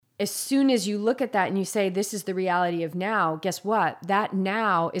as soon as you look at that and you say, this is the reality of now, guess what? That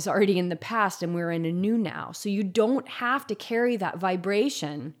now is already in the past and we're in a new now. So you don't have to carry that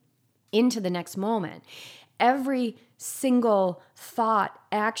vibration into the next moment. Every single thought,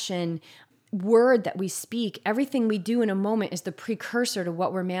 action, word that we speak, everything we do in a moment is the precursor to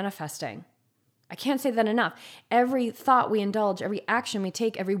what we're manifesting. I can't say that enough. Every thought we indulge, every action we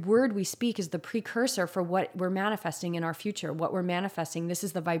take, every word we speak is the precursor for what we're manifesting in our future. What we're manifesting, this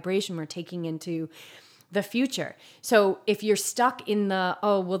is the vibration we're taking into the future. So if you're stuck in the,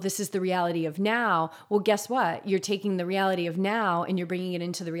 oh, well, this is the reality of now, well, guess what? You're taking the reality of now and you're bringing it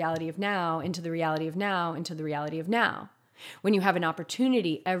into the reality of now, into the reality of now, into the reality of now. When you have an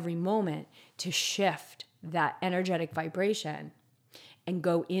opportunity every moment to shift that energetic vibration and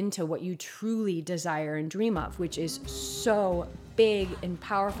go into what you truly desire and dream of, which is so big and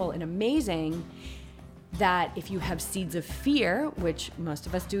powerful and amazing that if you have seeds of fear, which most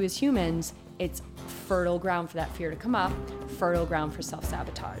of us do as humans, it's fertile ground for that fear to come up, fertile ground for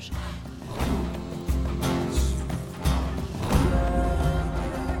self-sabotage.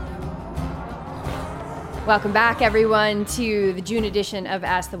 Welcome back, everyone, to the June edition of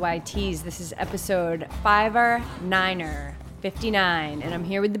Ask the YTs. This is episode 59, and I'm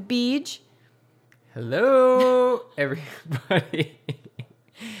here with the Beej. Hello, everybody.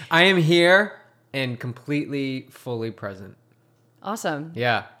 I am here and completely, fully present. Awesome.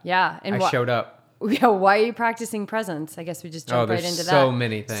 Yeah. Yeah. And I showed up. Yeah, why are you practicing presence? I guess we just jump right into that. So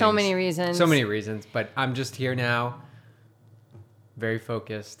many things. So many reasons. So many reasons, but I'm just here now, very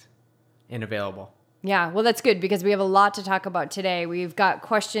focused and available. Yeah, well, that's good because we have a lot to talk about today. We've got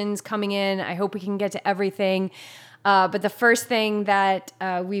questions coming in. I hope we can get to everything. But the first thing that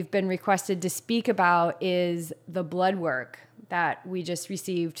we've been requested to speak about is the blood work that we just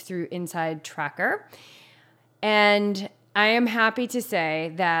received through Inside Tracker. And I am happy to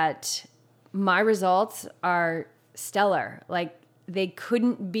say that my results are stellar. Like they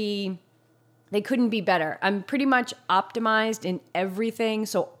couldn't be better. I'm pretty much optimized in everything.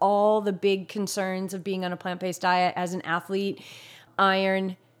 So all the big concerns of being on a plant-based diet as an athlete,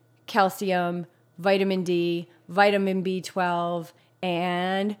 iron, calcium, vitamin D, vitamin B12,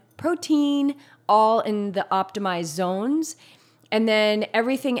 and protein, all in the optimized zones. And then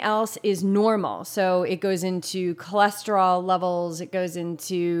everything else is normal. So it goes into cholesterol levels, it goes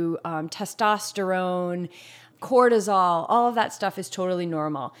into testosterone, cortisol, all of that stuff is totally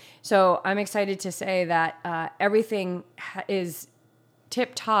normal. So I'm excited to say that everything is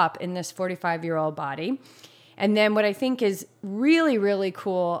tip-top in this 45-year-old body. And then what I think is really, really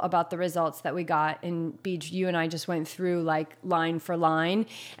cool about the results that we got, and Beej, you and I just went through like line for line,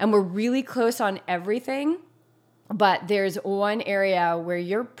 and we're really close on everything, but there's one area where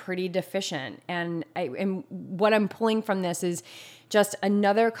you're pretty deficient. And what I'm pulling from this is just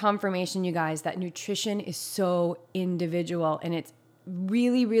another confirmation, you guys, that nutrition is so individual, and it's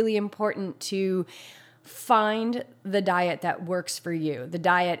really, really important to find the diet that works for you. The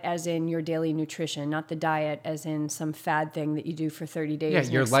diet as in your daily nutrition, not the diet as in some fad thing that you do for 30 days. Yeah,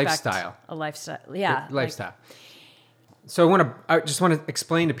 your lifestyle. A lifestyle. Yeah. Your lifestyle. So I just want to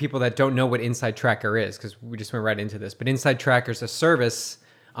explain to people that don't know what Inside Tracker is, because we just went right into this. But Inside Tracker is a service,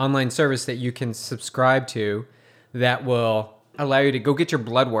 online service that you can subscribe to that will allow you to go get your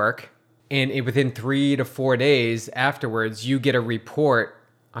blood work. And within 3 to 4 days afterwards, you get a report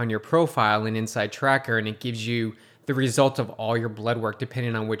on your profile in Inside Tracker, and it gives you the result of all your blood work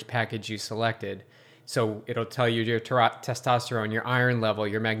depending on which package you selected. So it'll tell you your testosterone, your iron level,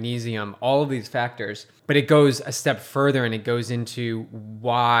 your magnesium, all of these factors. But it goes a step further, and it goes into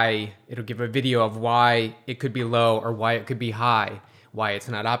why. It'll give a video of why it could be low or why it could be high, why it's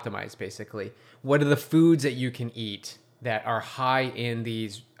not optimized, basically. What are the foods that you can eat that are high in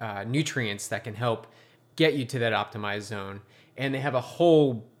these nutrients that can help get you to that optimized zone? And they have a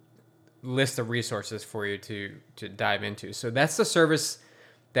whole list of resources for you to dive into. So that's the service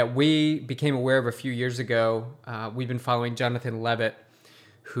that we became aware of a few years ago. We've been following Jonathan Levitt,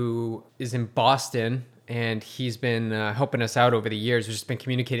 who is in Boston, and he's been helping us out over the years. We've just been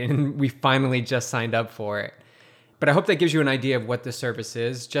communicating, and we finally just signed up for it. But I hope that gives you an idea of what the service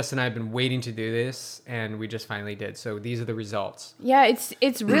is. Jess and I have been waiting to do this, and we just finally did. So these are the results. Yeah,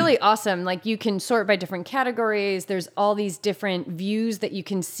 it's really awesome. Like you can sort by different categories. There's all these different views that you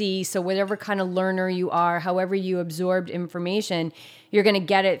can see. So whatever kind of learner you are, however you absorbed information, you're going to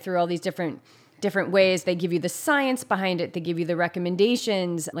get it through all these different ways. They give you the science behind it. They give you the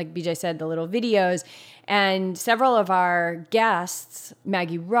recommendations, like BJ said, the little videos. And several of our guests,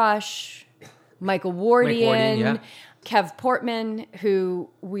 Maggie Rush, Michael Wardian, Kev Portman, who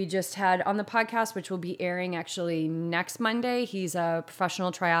we just had on the podcast, which will be airing actually next Monday. He's a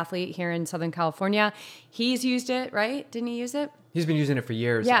professional triathlete here in Southern California. He's used it, right? Didn't he use it? He's been using it for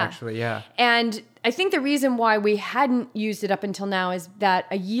years, actually, yeah. And I think the reason why we hadn't used it up until now is that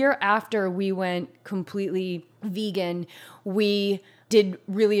a year after we went completely vegan, we did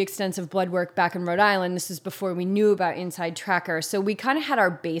really extensive blood work back in Rhode Island. This is before we knew about Inside Tracker. So we kind of had our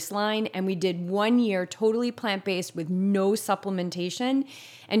baseline, and we did 1 year totally plant-based with no supplementation.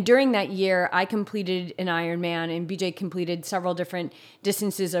 And during that year, I completed an Ironman, and BJ completed several different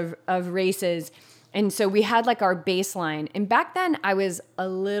distances of races. And so we had like our baseline. And back then I was a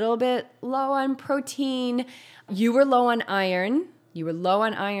little bit low on protein. You were low on iron. You were low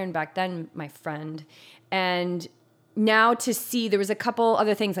on iron back then, my friend. And now to see, there was a couple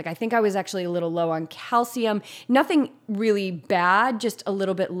other things. Like I think I was actually a little low on calcium. Nothing really bad, just a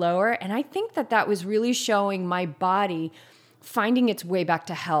little bit lower. And I think that was really showing my body finding its way back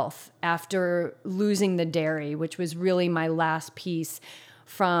to health after losing the dairy, which was really my last piece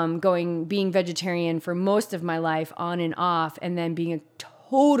from being vegetarian for most of my life on and off, and then being a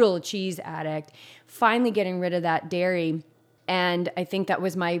total cheese addict, finally getting rid of that dairy. And I think that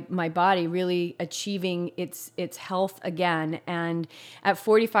was my body really achieving its health again. And at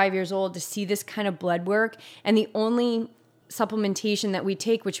 45 years old, to see this kind of blood work, and the only supplementation that we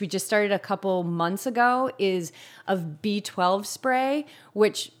take, which we just started a couple months ago, is of B12 spray,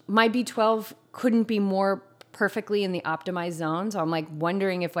 which my B12 couldn't be more perfectly in the optimized zone. So I'm like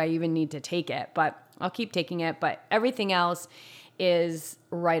wondering if I even need to take it, but I'll keep taking it. But everything else is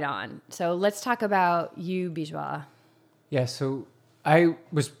right on. So let's talk about you, Bijwa. Yeah. So I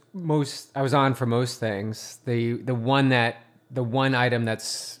was on for most things. The one item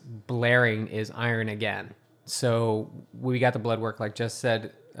that's blaring is iron again. So we got the blood work, like Jess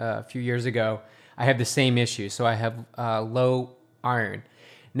said a few years ago. I have the same issue. So I have low iron.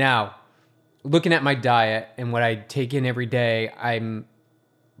 Now, looking at my diet and what I take in every day, I'm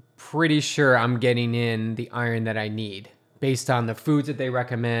pretty sure I'm getting in the iron that I need based on the foods that they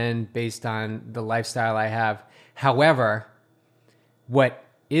recommend, based on the lifestyle I have. However, what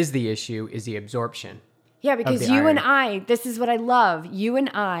is the issue is the absorption. Yeah, because you and I, this is what I love. You and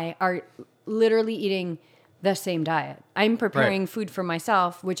I are literally eating the same diet. I'm preparing food for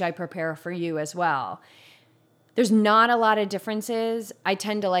myself, which I prepare for you as well. There's not a lot of differences. I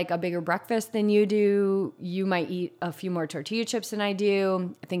tend to like a bigger breakfast than you do. You might eat a few more tortilla chips than I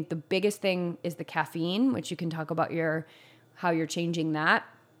do. I think the biggest thing is the caffeine, which you can talk about how you're changing that.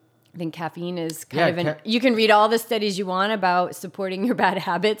 I think caffeine is you can read all the studies you want about supporting your bad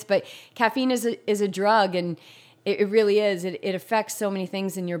habits, but caffeine is a drug, and it really is. It affects so many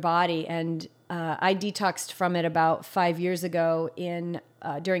things in your body. And I detoxed from it about 5 years ago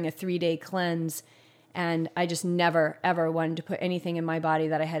during a 3-day cleanse. And I just never, ever wanted to put anything in my body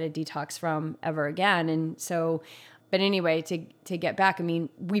that I had to detox from ever again. And so, but anyway, to get back, I mean,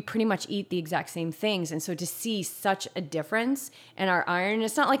 we pretty much eat the exact same things. And so to see such a difference in our iron,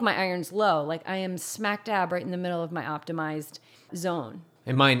 it's not like my iron's low. Like I am smack dab right in the middle of my optimized zone.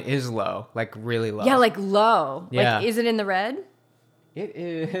 And mine is low, like really low. Yeah, like low. Yeah. Like, is it in the red? It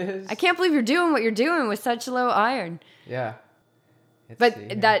is. I can't believe you're doing what you're doing with such low iron. Yeah.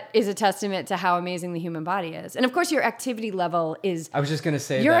 That is a testament to how amazing the human body is. And of course, your activity level is... I was just going to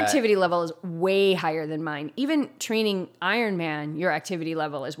say your activity level is way higher than mine. Even training Ironman, your activity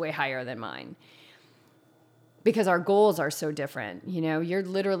level is way higher than mine. Because our goals are so different. You know, you're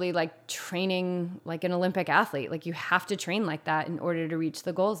literally like training like an Olympic athlete. Like you have to train like that in order to reach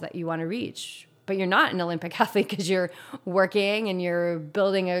the goals that you want to reach. But you're not an Olympic athlete because you're working and you're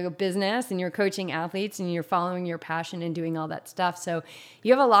building a business and you're coaching athletes and you're following your passion and doing all that stuff. So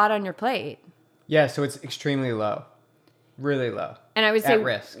you have a lot on your plate. Yeah, so it's extremely low. Really low. And I would say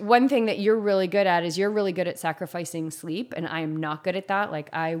risk. One thing that you're really good at is you're really good at sacrificing sleep. And I am not good at that. Like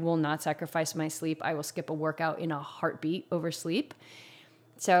I will not sacrifice my sleep. I will skip a workout in a heartbeat over sleep.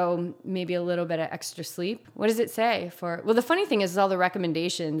 So maybe a little bit of extra sleep. What does it say for? Well, the funny thing is all the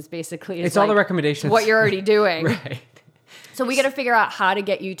recommendations basically. It's all the recommendations. What you're already doing. Right. So we got to figure out how to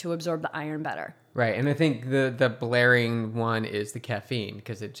get you to absorb the iron better. Right. And I think the blaring one is the caffeine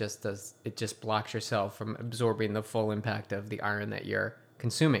because it just blocks yourself from absorbing the full impact of the iron that you're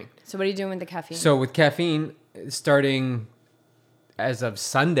consuming. So what are you doing with the caffeine? So with caffeine, starting as of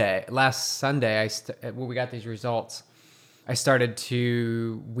last Sunday, when we got these results, I started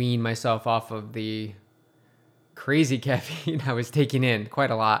to wean myself off of the crazy caffeine I was taking in, quite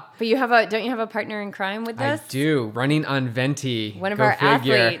a lot. But don't you have a partner in crime with this? I do. Running on Venti. One of Go our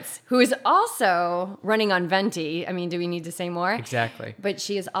figure. athletes who is also running on Venti. I mean, do we need to say more? Exactly. But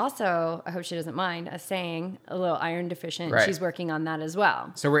she is also, I hope she doesn't mind us saying, a little iron deficient. Right. She's working on that as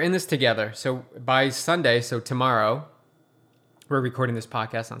well. So we're in this together. So by Sunday, so tomorrow, we're recording this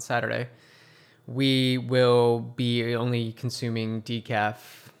podcast on Saturday, we will be only consuming decaf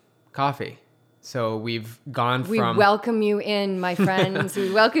coffee. So we've gone We from... welcome you in, my friends.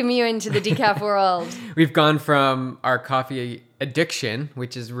 We welcome you into the decaf world. We've gone from our coffee addiction,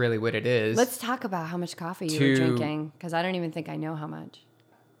 which is really what it is. Let's talk about how much coffee you were drinking, because I don't even think I know how much.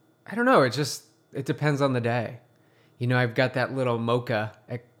 I don't know. It depends on the day. You know, I've got that little mocha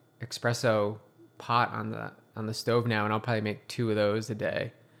espresso pot on the stove now, and I'll probably make 2 of those a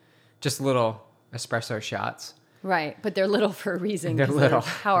day. Just little espresso shots. Right, but they're little for a reason. They're little. They're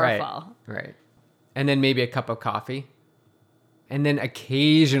powerful. Right. And then maybe a cup of coffee. And then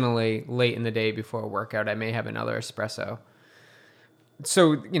occasionally, late in the day before a workout, I may have another espresso.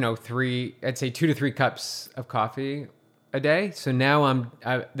 So, you know, I'd say 2 to 3 cups of coffee a day. So now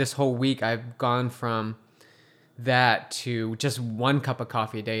this whole week, I've gone from that to just 1 cup of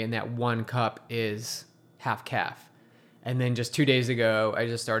coffee a day. And that 1 cup is half calf. And then just 2 days ago, I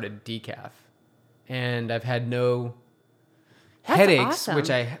just started decaf. And I've had no headaches, awesome.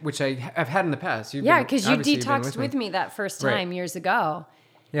 which I've had in the past. Because you detoxed with me that first time years ago.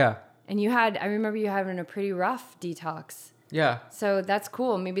 Yeah. And I remember you having a pretty rough detox. Yeah. So that's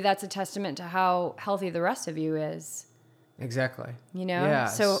cool. Maybe that's a testament to how healthy the rest of you is. Exactly. You know? Yeah.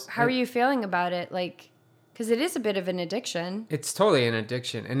 So how are you feeling about it? Like, because it is a bit of an addiction. It's totally an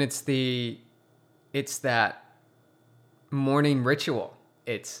addiction. And it's that morning ritual.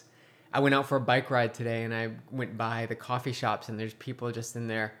 I went out for a bike ride today and I went by the coffee shops and there's people just in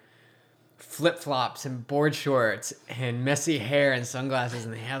their flip-flops and board shorts and messy hair and sunglasses,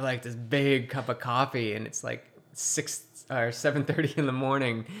 and they have like this big cup of coffee and it's like 6 or 7:30 in the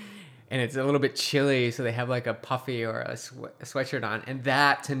morning and it's a little bit chilly, so they have like a puffy or a sweatshirt on. And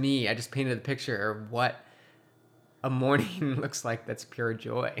that, to me, I just painted a picture of what a morning looks like. That's pure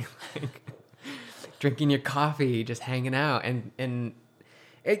joy. Like drinking your coffee, just hanging out. And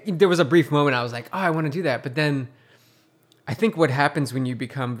there was a brief moment I was like, oh, I want to do that. But then I think what happens when you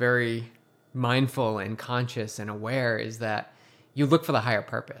become very mindful and conscious and aware is that you look for the higher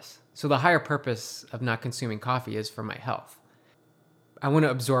purpose. So the higher purpose of not consuming coffee is for my health. I want to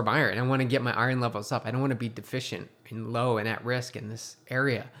absorb iron. I want to get my iron levels up. I don't want to be deficient and low and at risk in this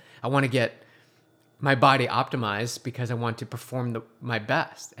area. I want to get my body optimized because I want to perform my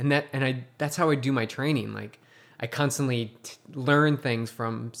best. And that's how I do my training. Like, I constantly learn things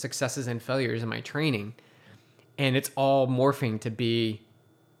from successes and failures in my training, and it's all morphing to be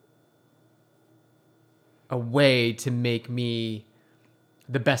a way to make me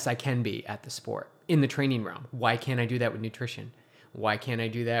the best I can be at the sport in the training realm. Why can't I do that with nutrition? Why can't I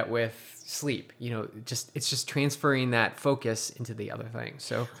do that with sleep? You know, it's just transferring that focus into the other things.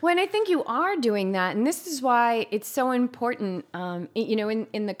 So, well, and I think you are doing that, and this is why it's so important. You know,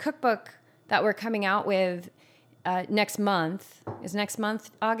 in the cookbook that we're coming out with. Next month. Is next month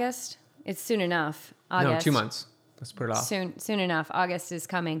August? It's soon enough. August. No, 2 months. Let's put it off. Soon enough. August is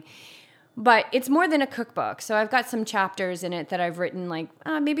coming. But it's more than a cookbook. So I've got some chapters in it that I've written, like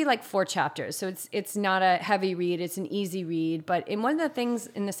maybe like 4 chapters. So it's not a heavy read. It's an easy read. But in one of the things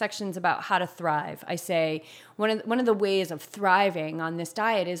in the sections about how to thrive, I say one of the ways of thriving on this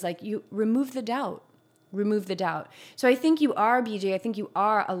diet is like you remove the doubt. Remove the doubt. So I think you are, BJ. I think you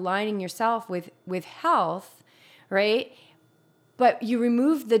are aligning yourself with health. Right? But you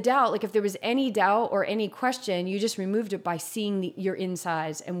remove the doubt. Like if there was any doubt or any question, you just removed it by seeing your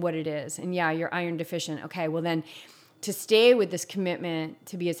insides and what it is. And yeah, you're iron deficient. Okay, well then to stay with this commitment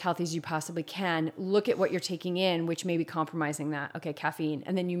to be as healthy as you possibly can, look at what you're taking in, which may be compromising that. Okay, caffeine.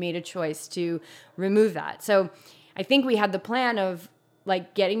 And then you made a choice to remove that. So I think we had the plan of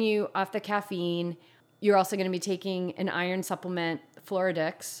like getting you off the caffeine. You're also going to be taking an iron supplement,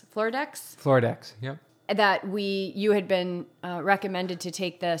 Floradex. Floradex, yep. That you had been recommended to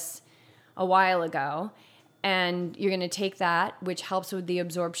take this a while ago, and you're going to take that, which helps with the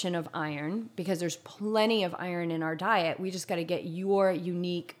absorption of iron because there's plenty of iron in our diet. We just got to get your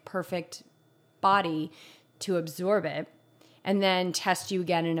unique, perfect body to absorb it, and then test you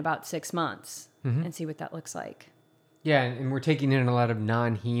again in about 6 months and see what that looks like. Yeah, and we're taking in a lot of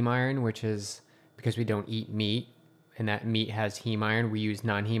non-heme iron, which is because we don't eat meat, and that meat has heme iron. We use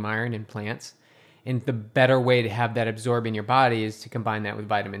non-heme iron in plants. And the better way to have that absorb in your body is to combine that with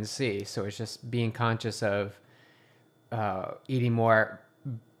vitamin C. So it's just being conscious of eating more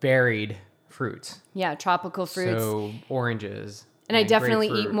varied fruits. Yeah, tropical fruits. So oranges. And I definitely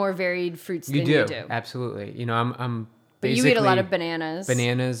grapefruit. eat more varied fruits You than do. you do. Absolutely. You know, I'm But you basically eat a lot of bananas.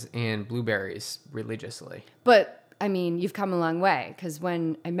 bananas and blueberries religiously. But I mean, you've come a long way, because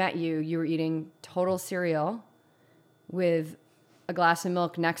when I met you, you were eating total cereal with a glass of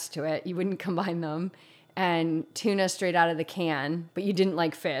milk next to it. You wouldn't combine them. And tuna straight out of the can, but you didn't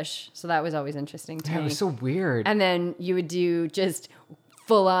like fish. So that was always interesting to me. That was so weird. And then you would do just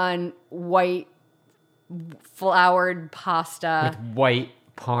full on white floured pasta With white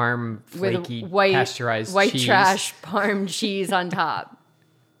parm, flaky, with white pasteurized white cheese. trash parm cheese on top.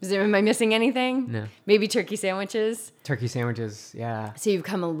 Am I missing anything? No. Maybe turkey sandwiches. Turkey sandwiches, yeah. So you've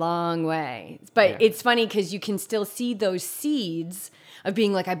come a long way. But Yeah. it's funny because you can still see those seeds of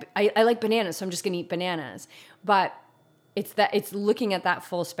being like, I like bananas, so I'm just going to eat bananas. But it's looking at that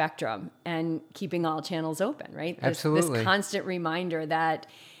full spectrum and keeping all channels open, right? Absolutely. This constant reminder that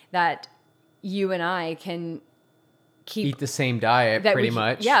you and I can keep Eat the same diet pretty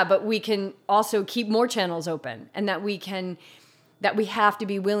much. Yeah, but we can also keep more channels open, and that we have to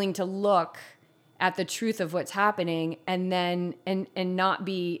be willing to look at the truth of what's happening, and then and not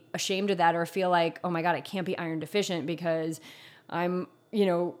be ashamed of that, or feel like, oh my God, I can't be iron deficient because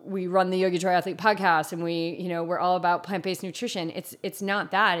we run the Yogi Triathlete podcast and we're all about plant-based nutrition. It's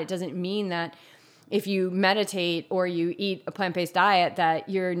not that. It doesn't mean that if you meditate or you eat a plant-based diet that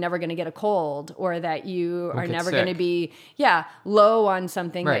you're never going to get a cold, or that you are never going to be low on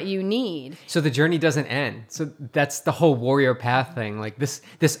something that you need. So the journey doesn't end. So that's the whole warrior path thing. Like this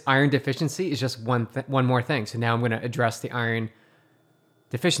iron deficiency is just one more thing. So now I'm going to address the iron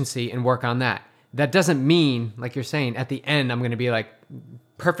deficiency and work on that. That doesn't mean, like you're saying, at the end I'm going to be like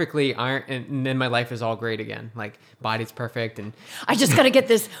perfectly iron, and then my life is all great again. Like body's perfect, and I just got to get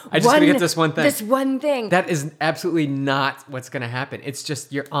this. This one thing. This one thing. That is absolutely not what's going to happen. It's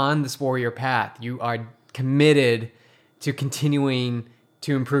just you're on this warrior path. You are committed to continuing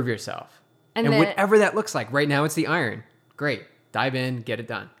to improve yourself, and whatever that looks like. Right now, it's the iron. Great, dive in, get it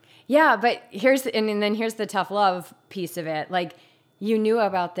done. Yeah, but here's the tough love piece of it. Like, you knew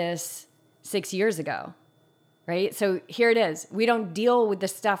about this 6 years ago, right? So here it is. We don't deal with the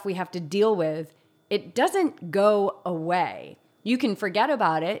stuff we have to deal with. It doesn't go away. You can forget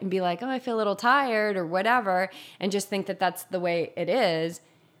about it and be like, oh, I feel a little tired or whatever, and just think that that's the way it is.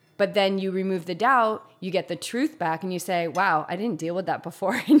 But then you remove the doubt, you get the truth back, and you say, wow, I didn't deal with that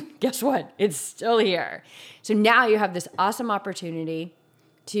before. And guess what? It's still here. So now you have this awesome opportunity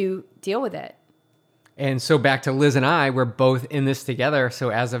to deal with it. And so back to Liz and I, we're both in this together. So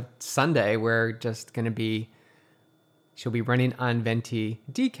as of Sunday, we're just going to she'll be running on Venti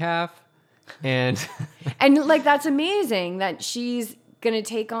decaf. And and like, that's amazing that she's going to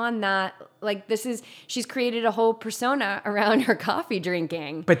take on that. Like, she's created a whole persona around her coffee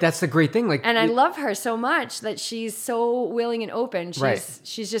drinking. But that's the great thing. Like, and I love her so much that she's so willing and open.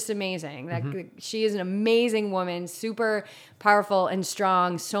 She's just amazing. She is an amazing woman, super powerful and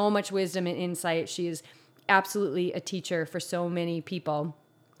strong, so much wisdom and insight. She is absolutely a teacher for so many people.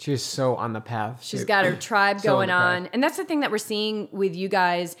 She's so on the path. She's got her tribe going on. And that's the thing that we're seeing with you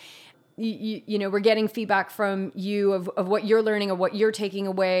guys. You know, we're getting feedback from you of what you're learning, of what you're taking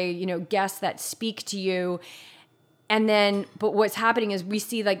away, guests that speak to you. And then, but what's happening is we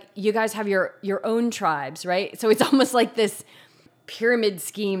see, like, you guys have your own tribes, right? So it's almost like this pyramid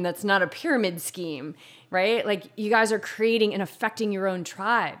scheme that's not a pyramid scheme, right? Like, you guys are creating and affecting your own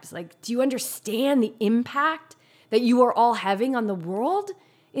tribes. Like, do you understand the impact that you are all having on the world?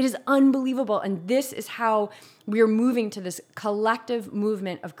 It is unbelievable. And this is how we are moving to this collective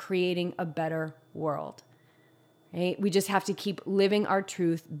movement of creating a better world. Right? We just have to keep living our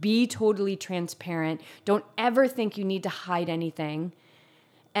truth, be totally transparent. Don't ever think you need to hide anything.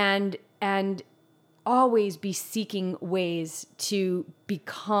 And always be seeking ways to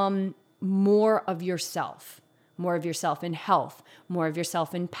become more of yourself in health, more of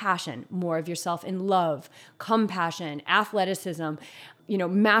yourself in passion, more of yourself in love, compassion, athleticism,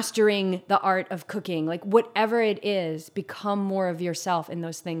 mastering the art of cooking, like whatever it is, become more of yourself in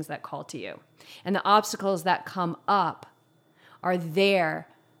those things that call to you. And the obstacles that come up are there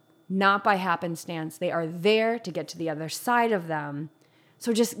not by happenstance. They are there to get to the other side of them.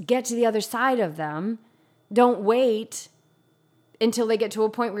 So just get to the other side of them. Don't wait until they get to a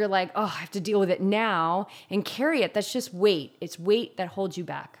point where you're like, oh, I have to deal with it now, and carry it. That's just weight. It's weight that holds you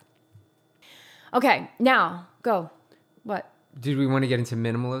back. Okay, now go. What? Did we want to get into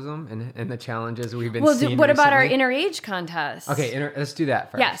minimalism and the challenges we've been seeing what about our recently? inner age contest? Okay, let's do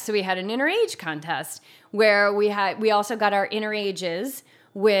that first. Yeah, so we had an inner age contest where we also got our inner ages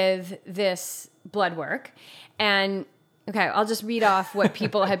with this blood work. And Okay, I'll just read off what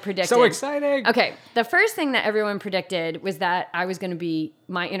people had predicted. So exciting. Okay, the first thing that everyone predicted was that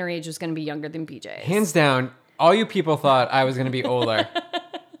my inner age was going to be younger than BJ's. Hands down, all you people thought I was going to be older.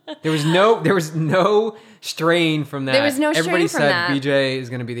 There was no strain from that. There was no strain Everybody from said that. BJ is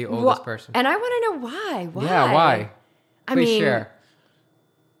going to be the oldest person. And I want to know why. Why? Yeah, why? Please mean, share.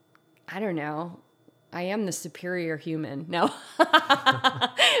 I don't know. I am the superior human. No.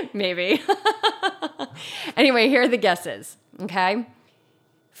 Maybe. Anyway, here are the guesses. Okay.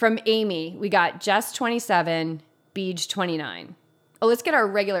 From Amy, we got Jess 27, Beej 29. Oh, let's get our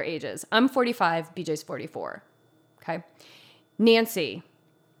regular ages. I'm 45, BJ's 44. Okay. Nancy,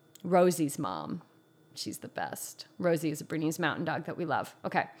 Rosie's mom. She's the best. Rosie is a Bernese mountain dog that we love.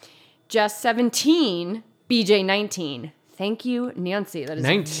 Okay. Jess 17, BJ 19. Thank you, Nancy. That is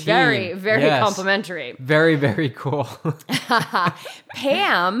 19. Very, very complimentary. Very, very cool.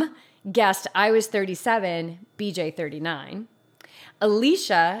 Pam guessed I was 37, BJ 39.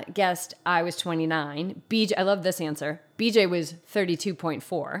 Alicia guessed I was 29. BJ, I love this answer. BJ was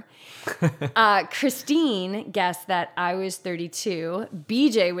 32.4. Christine guessed that I was 32.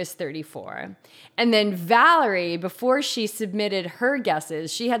 BJ was 34. And then Valerie, before she submitted her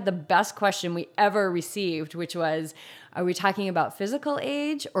guesses, she had the best question we ever received, which was, are we talking about physical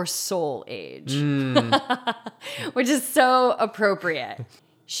age or soul age? Which is so appropriate.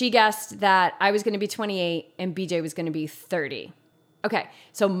 She guessed that I was going to be 28 and BJ was going to be 30. Okay,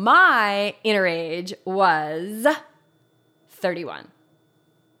 so my inner age was 31.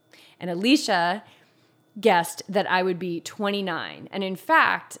 And Alicia guessed that I would be 29. And in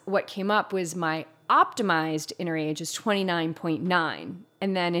fact, what came up was my optimized inner age is 29.9.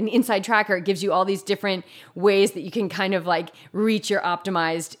 And then an Inside Tracker, it gives you all these different ways that you can kind of like reach your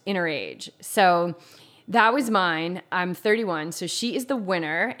optimized inner age. So that was mine. I'm 31, so she is the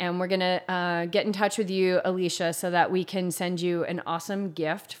winner, and we're going to get in touch with you, Alicia, so that we can send you an awesome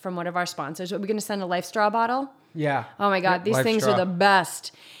gift from one of our sponsors. Are we going to send a Life Straw bottle? Yeah. Oh my God, these Life things Straw. are the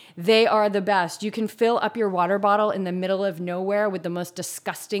best. They are the best. You can fill up your water bottle in the middle of nowhere with the most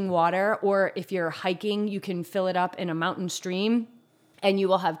disgusting water, or if you're hiking, you can fill it up in a mountain stream. And you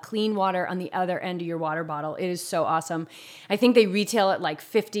will have clean water on the other end of your water bottle. It is so awesome. I think they retail at like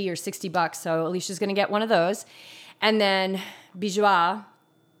 $50 or $60. So Alicia's going to get one of those. And then Bijois,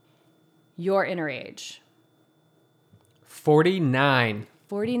 your inner age. 49.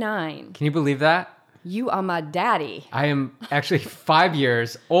 49. Can you believe that? You are my daddy. I am actually 5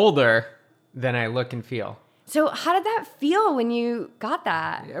 years older than I look and feel. So how did that feel when you got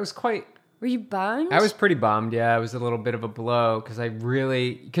that? It was quite... Were you bummed? I was pretty bummed. Yeah, it was a little bit of a blow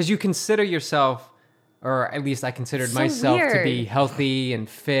because you consider yourself, or at least I considered myself to be healthy and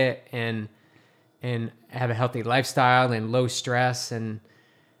fit and have a healthy lifestyle and low stress and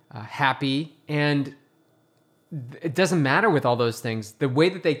happy. And it doesn't matter with all those things. The way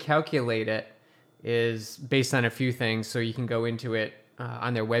that they calculate it is based on a few things. So you can go into it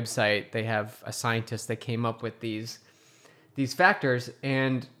on their website. They have a scientist that came up with these factors,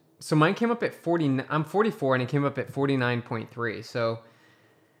 and so mine came up at 40. I'm 44, and it came up at 49.3. So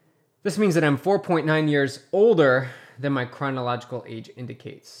this means that I'm 4.9 years older than my chronological age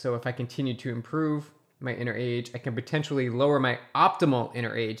indicates. So if I continue to improve my inner age, I can potentially lower my optimal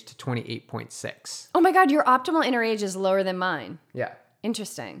inner age to 28.6. Oh my God, your optimal inner age is lower than mine. Yeah.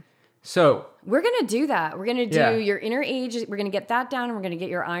 Interesting. So We're going to do that. We're going to do your inner age. We're going to get that down, and we're going to get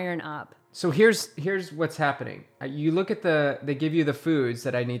your iron up. So here's what's happening. You look at they give you the foods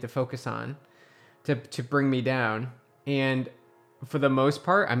that I need to focus on to bring me down. And for the most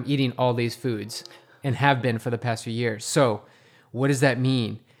part, I'm eating all these foods and have been for the past few years. So what does that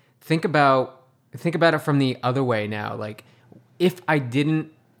mean? Think about it from the other way now. Like if I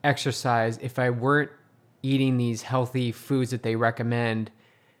didn't exercise, if I weren't eating these healthy foods that they recommend,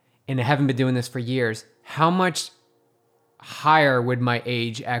 and I haven't been doing this for years, how much higher would my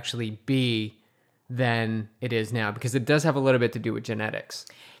age actually be than it is now? Because it does have a little bit to do with genetics.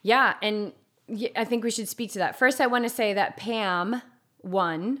 Yeah, and I think we should speak to that. First, I want to say that Pam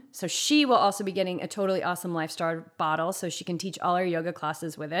won, so she will also be getting a totally awesome Life Star bottle, so she can teach all her yoga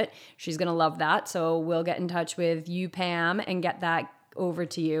classes with it. She's going to love that, so we'll get in touch with you, Pam, and get that over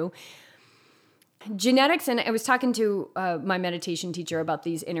to you. Genetics, and I was talking to my meditation teacher about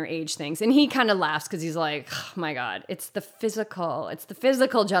these inner age things, and he kind of laughs because he's like, oh my God, it's the physical,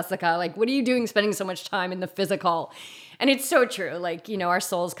 Jessica. Like, what are you doing spending so much time in the physical? And it's so true. Like, our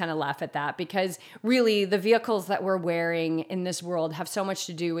souls kind of laugh at that because really the vehicles that we're wearing in this world have so much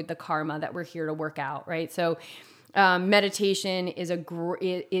to do with the karma that we're here to work out, right? So meditation is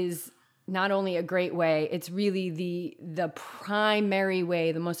not only a great way, it's really the primary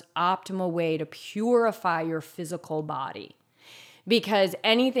way, the most optimal way to purify your physical body. Because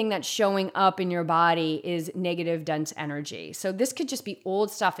anything that's showing up in your body is negative, dense energy. So this could just be old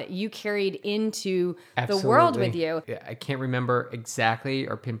stuff that you carried into the world with you. I can't remember exactly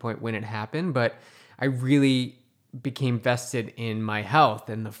or pinpoint when it happened, but I really became vested in my health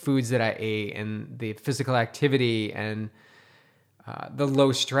and the foods that I ate and the physical activity and the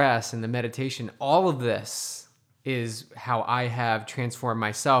low stress and the meditation. All of this is how I have transformed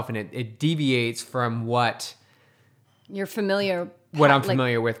myself, and it deviates from what You're familiar. I'm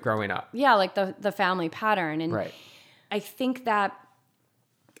familiar with growing up. Yeah, like the family pattern. And right. I think that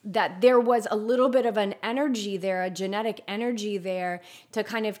there was a little bit of an energy there, a genetic energy there to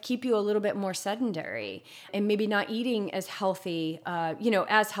kind of keep you a little bit more sedentary and maybe not eating as healthy,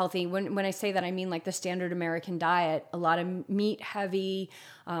 as healthy. When I say that, I mean like the standard American diet, a lot of meat heavy,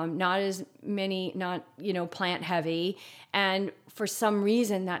 not as many, plant heavy. And for some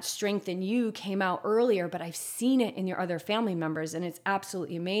reason that strength in you came out earlier, but I've seen it in your other family members and it's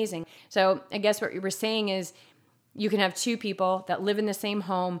absolutely amazing. So I guess what you were saying is, you can have two people that live in the same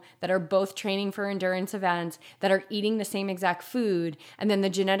home that are both training for endurance events, that are eating the same exact food, and then the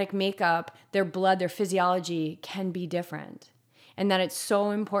genetic makeup, their blood, their physiology can be different. And that it's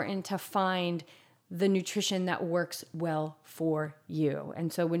so important to find the nutrition that works well for you.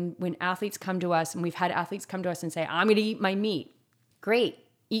 And so when athletes come to us, and we've had athletes come to us and say, I'm going to eat my meat. Great.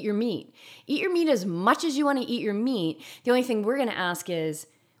 Eat your meat. Eat your meat as much as you want to eat your meat. The only thing we're going to ask is,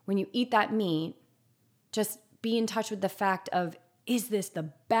 when you eat that meat, just be in touch with the fact of, is this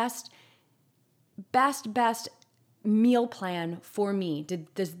the best meal plan for me?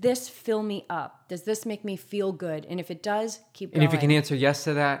 Does this fill me up? Does this make me feel good? And if it does, keep going. And if you can answer yes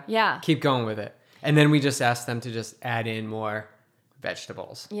to that, keep going with it. And then we just ask them to just add in more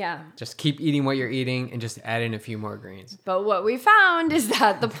vegetables. Yeah. Just keep eating what you're eating and just add in a few more greens. But what we found is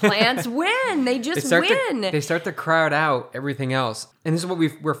that the plants win. They just win. They start to crowd out everything else. And this is what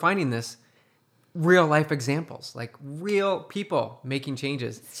we're finding this. Real life examples, like real people making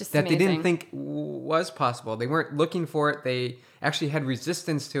changes that amazing. They didn't think was possible. They weren't looking for it. They actually had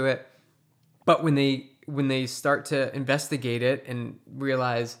resistance to it. But when they start to investigate it and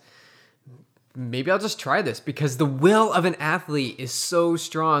realize, maybe I'll just try this, because the will of an athlete is so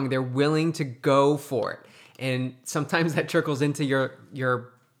strong. They're willing to go for it. And sometimes that trickles into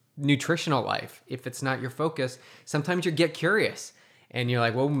your nutritional life. If it's not your focus, sometimes you get curious. And you're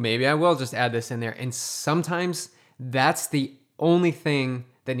like, well, maybe I will just add this in there. And sometimes that's the only thing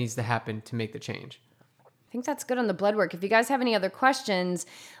that needs to happen to make the change. I think that's good on the blood work. If you guys have any other questions,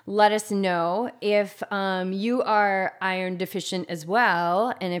 let us know. If you are iron deficient as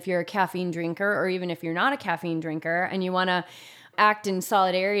well, and if you're a caffeine drinker, or even if you're not a caffeine drinker and you want to act in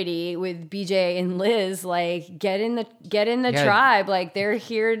solidarity with BJ and Liz, like get in the tribe. Like they're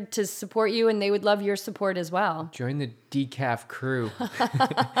here to support you, and they would love your support as well. Join the decaf crew.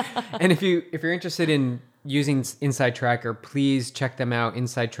 And if you're interested in using Inside Tracker, please check them out,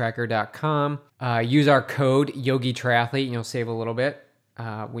 insidetracker.com. Use our code Yogi Triathlete and you'll save a little bit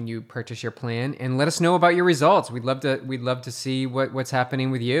when you purchase your plan, and let us know about your results. We'd love to see what's happening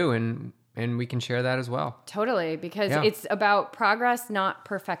with you, and we can share that as well. Totally, because it's about progress, not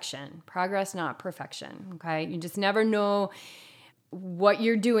perfection. Progress, not perfection. Okay, you just never know what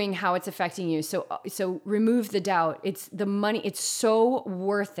you're doing, how it's affecting you. So remove the doubt. It's the money. It's so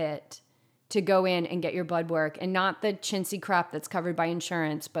worth it to go in and get your blood work, and not the chintzy crap that's covered by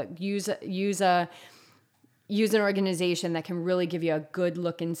insurance, but use an organization that can really give you a good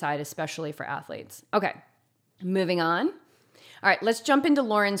look inside, especially for athletes. Okay, moving on. All right, let's jump into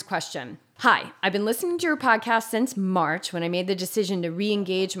Lauren's question. Hi, I've been listening to your podcast since March, when I made the decision to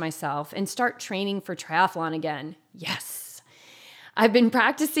re-engage myself and start training for triathlon again. Yes. I've been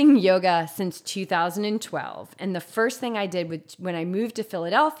practicing yoga since 2012, and the first thing I did when I moved to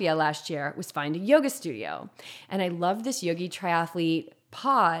Philadelphia last year was find a yoga studio. And I love this Yogi Triathlete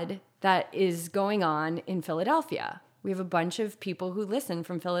pod that is going on in Philadelphia. We have a bunch of people who listen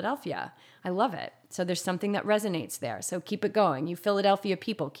from Philadelphia. I love it. So there's something that resonates there. So keep it going. You Philadelphia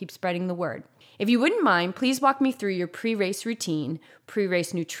people, keep spreading the word. If you wouldn't mind, please walk me through your pre-race routine,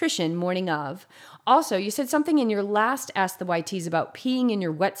 pre-race nutrition morning of. Also, you said something in your last Ask the YTs about peeing in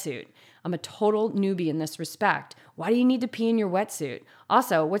your wetsuit. I'm a total newbie in this respect. Why do you need to pee in your wetsuit?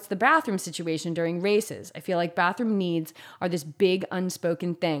 Also, what's the bathroom situation during races? I feel like bathroom needs are this big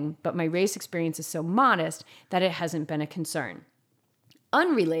unspoken thing, but my race experience is so modest that it hasn't been a concern.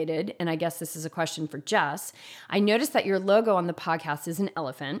 Unrelated, and I guess this is a question for Jess, I noticed that your logo on the podcast is an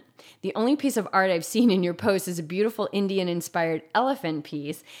elephant. The only piece of art I've seen in your post is a beautiful Indian-inspired elephant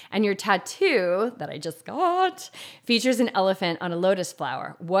piece, and your tattoo that I just got features an elephant on a lotus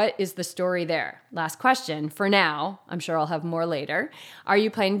flower. What is the story there? Last question, for now. I'm sure I'll have more later. Are you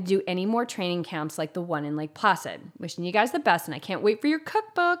planning to do any more training camps like the one in Lake Placid? Wishing you guys the best, and I can't wait for your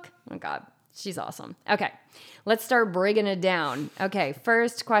cookbook. Oh, God. She's awesome. Okay, let's start breaking it down. Okay,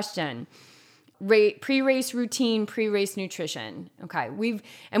 first question. Pre-race routine, pre-race nutrition. Okay, we've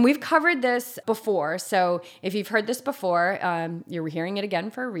covered this before. So if you've heard this before, you're hearing it again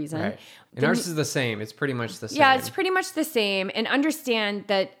for a reason. Right. And ours is the same. It's pretty much the same. Yeah, it's pretty much the same. And understand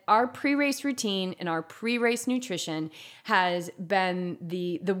that our pre-race routine and our pre-race nutrition has been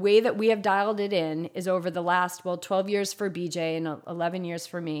the way that we have dialed it in is over the last, 12 years for BJ and 11 years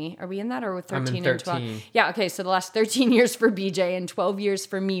for me. Are we in that or 13 I'm in and 13. 12? Yeah, okay. So the last 13 years for BJ and 12 years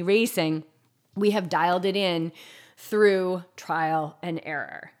for me racing, we have dialed it in through trial and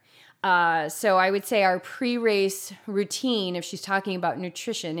error. So I would say our pre-race routine, if she's talking about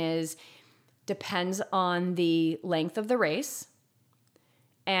nutrition, depends on the length of the race.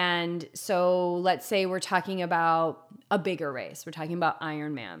 And so let's say we're talking about a bigger race. We're talking about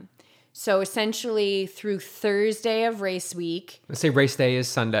Ironman. So essentially through Thursday of race week. Let's say race day is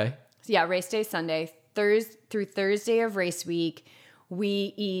Sunday. Yeah, race day is Sunday. Through Thursday of race week,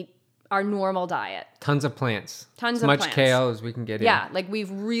 we eat our normal diet. Tons of plants. As much kale as we can get in. Yeah, like we've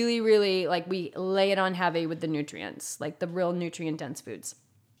really, we lay it on heavy with the nutrients, like the real nutrient-dense foods.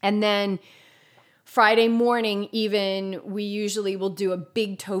 And then Friday morning, even, we usually will do a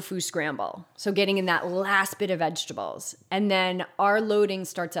big tofu scramble. So getting in that last bit of vegetables. And then our loading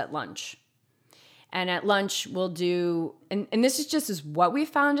starts at lunch. And at lunch, we'll do, and this is just what we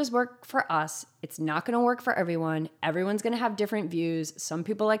found has worked for us. It's not going to work for everyone. Everyone's going to have different views. Some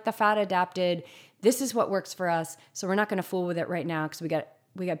people like the fat adapted. This is what works for us. So we're not going to fool with it right now because we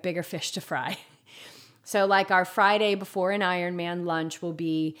got bigger fish to fry. So like our Friday before an Ironman lunch will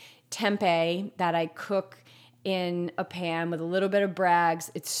be tempeh that I cook in a pan with a little bit of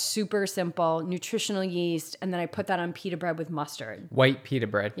Bragg's. It's super simple, nutritional yeast, and then I put that on pita bread with mustard. White pita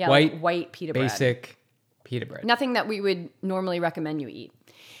bread. Yeah, white pita bread. Basic pita bread. Nothing that we would normally recommend you eat.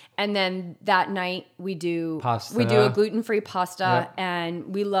 And then that night we do pasta. We do a gluten-free pasta, Yep.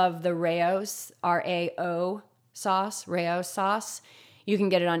 and we love the Rao's, R-A-O sauce, Rao's sauce. You can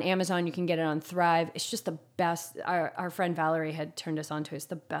get it on Amazon. You can get it on Thrive. It's just the best. Our friend Valerie had turned us on to it. It's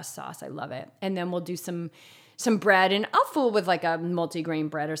the best sauce. I love it. And then we'll do some bread, and I'll fool with like a multi-grain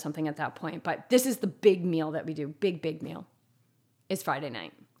bread or something at that point. But this is the big meal that we do. Big meal. It's Friday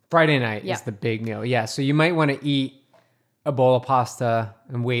night. Friday night is the big meal. Yeah. So you might want to eat a bowl of pasta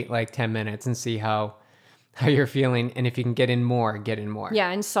and wait like 10 minutes and see how you're feeling. And if you can get in more, get in more. Yeah,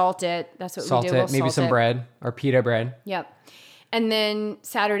 and salt it. That's what Salt we do. it. Maybe some bread or pita bread. Yep. And then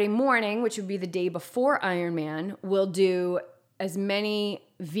Saturday morning, which would be the day before Ironman, we'll do as many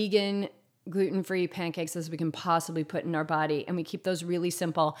vegan, gluten-free pancakes as we can possibly put in our body. And we keep those really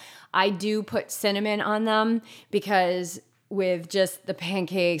simple. I do put cinnamon on them because with just the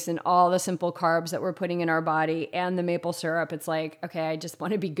pancakes and all the simple carbs that we're putting in our body and the maple syrup, it's like, okay, I just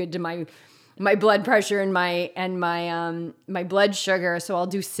want to be good to my blood pressure and my blood sugar. So I'll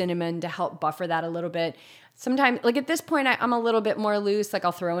do cinnamon to help buffer that a little bit. Sometimes, like at this point, I'm a little bit more loose. Like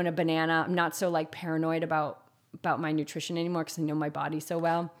I'll throw in a banana. I'm not so like paranoid about my nutrition anymore because I know my body so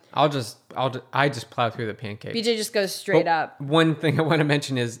well. I just plow through the pancakes. BJ just goes straight up. One thing I want to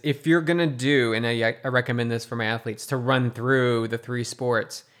mention is if you're going to do, and I recommend this for my athletes, to run through the 3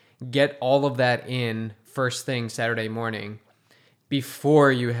 sports, get all of that in first thing Saturday morning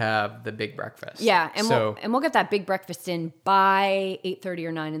before you have the big breakfast. Yeah, and we'll get that big breakfast in by 8:30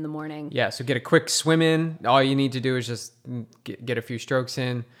 or 9 in the morning. Yeah, so get a quick swim in. All you need to do is just get a few strokes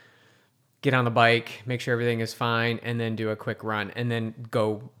in, get on the bike, make sure everything is fine, and then do a quick run, and then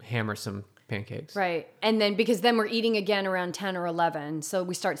go hammer some pancakes. Right, and then because then we're eating again around 10 or 11, so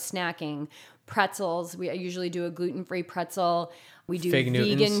we start snacking. Pretzels, I usually do a gluten-free pretzel. We do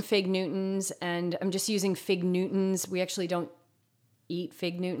vegan Fig Newtons, and I'm just using Fig Newtons. We actually don't eat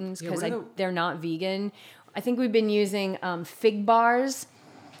Fig Newtons because they're not vegan. I think we've been using fig bars.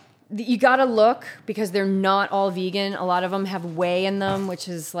 You got to look because they're not all vegan. A lot of them have whey in them, which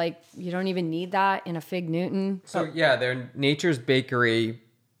is like, you don't even need that in a Fig Newton. So yeah, they're Nature's Bakery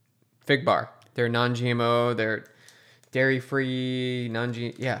fig bar. They're non-GMO, they're dairy-free,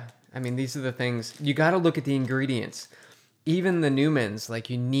 non-GMO. Yeah, I mean, these are the things. You got to look at the ingredients. Even the Newmans, like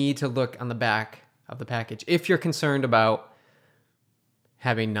you need to look on the back of the package if you're concerned about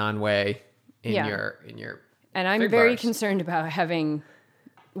having non-whey in your and I'm fig very bars. concerned about having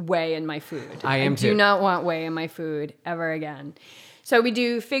whey in my food. I am do too. not want whey in my food ever again. So we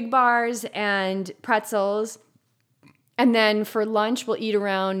do fig bars and pretzels. And then for lunch, we'll eat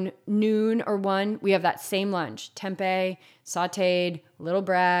around noon or 1. We have that same lunch, tempeh, sauteed, little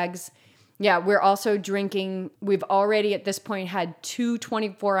Bragg's. Yeah, we're also drinking. We've already at this point had 2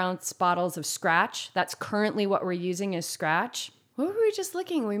 24-ounce bottles of Scratch. That's currently what we're using is Scratch. What were we just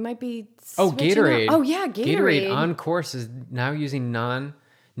looking? We might be Gatorade. Up. Oh, yeah, Gatorade. Gatorade on course is now using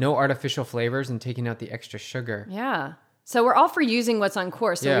no artificial flavors and taking out the extra sugar. Yeah. So we're all for using what's on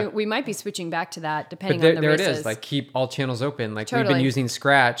course. So Yeah. we might be switching back to that depending But on the there races. it is. Like keep all channels open. Like we've Totally. been using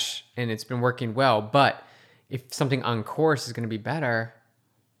Scratch and it's been working well. But if something on course is going to be better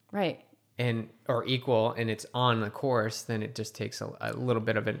Right. or equal and it's on the course, then it just takes a little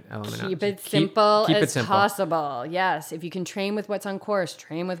bit of an element. Keep out. it simple Keep it as simple. possible. Yes. If you can train with what's on course,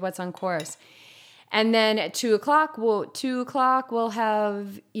 train with what's on course. And then at 2:00, we'll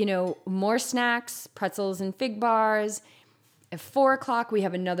have, more snacks, pretzels and fig bars. At 4:00, we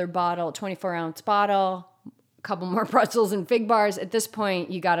have another bottle, 24-ounce bottle, a couple more pretzels and fig bars. At this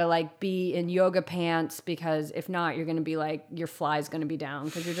point, you got to be in yoga pants because if not, you're going to be your fly's going to be down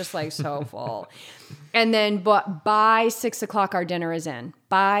because you're just so full. And then but by 6:00, our dinner is in.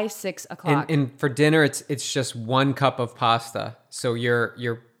 By 6:00. And for dinner, it's just 1 cup of pasta. So you're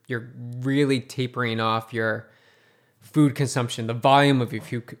really tapering off your food consumption. The volume of your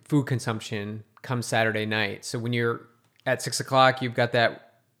food consumption comes Saturday night. So when you're at 6:00, you've got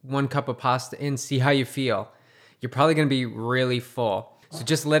that 1 cup of pasta in. See how you feel. You're probably going to be really full. So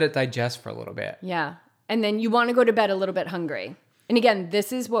just let it digest for a little bit. Yeah. And then you want to go to bed a little bit hungry. And again,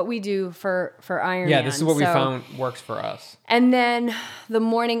 this is what we do for Ironman. Yeah, this is what we found works for us. And then the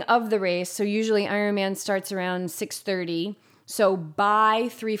morning of the race, so usually Ironman starts around 6:30. So by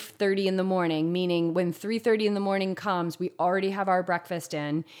 3:30 in the morning, meaning when 3:30 in the morning comes, we already have our breakfast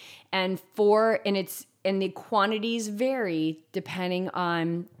in. And the quantities vary depending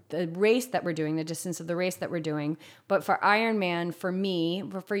on the race that we're doing, the distance of the race that we're doing. But for Ironman, for me,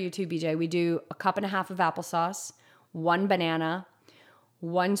 for you too, BJ, we do 1.5 cups of applesauce, 1 banana,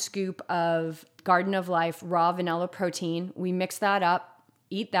 1 scoop of Garden of Life raw vanilla protein. We mix that up,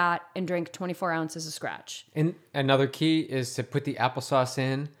 eat that, and drink 24 ounces of Scratch. And another key is to put the applesauce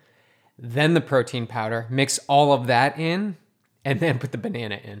in, then the protein powder, mix all of that in, and then put the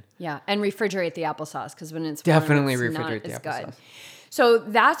banana in. Yeah, and refrigerate the applesauce because when it's Definitely warm, it's refrigerate not the as applesauce. good. So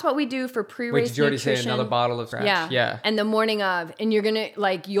that's what we do for pre-race Wait, did you already nutrition. say another bottle of Scratch? Yeah. And the morning of, and you're gonna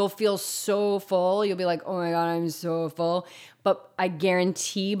you'll feel so full. You'll be like, oh my God, I'm so full. But I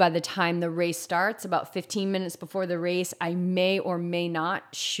guarantee by the time the race starts, about 15 minutes before the race, I may or may not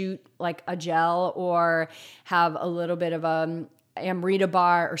shoot a gel or have a little bit of a Amrita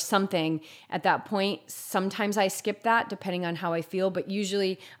bar or something at that point. Sometimes I skip that depending on how I feel, but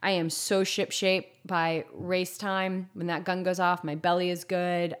usually I am so ship shape by race time. When that gun goes off, my belly is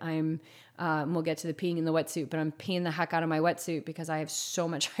good. We'll get to the peeing in the wetsuit, but I'm peeing the heck out of my wetsuit because I have so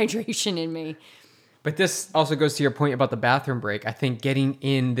much hydration in me. But this also goes to your point about the bathroom break. I think getting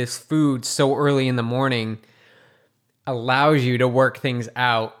in this food so early in the morning allows you to work things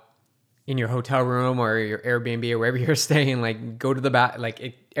out in your hotel room or your Airbnb or wherever you're staying. Go to the bath,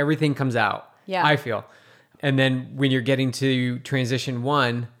 everything comes out. Yeah. I feel. And then when you're getting to transition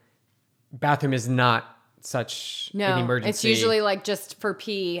 1, bathroom is not such an emergency. It's usually just for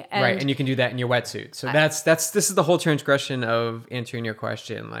pee. And right, and you can do that in your wetsuit. So this is the whole transgression of answering your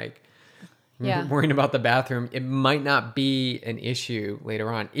question. Worrying about the bathroom, it might not be an issue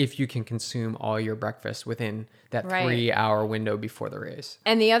later on if you can consume all your breakfast within that 3-hour window before the race.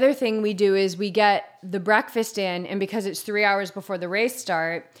 And the other thing we do is we get the breakfast in, and because it's 3 hours before the race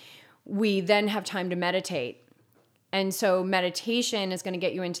start, we then have time to meditate. And so meditation is going to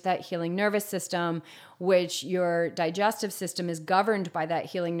get you into that healing nervous system, which your digestive system is governed by that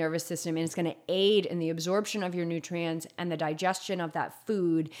healing nervous system, and it's going to aid in the absorption of your nutrients and the digestion of that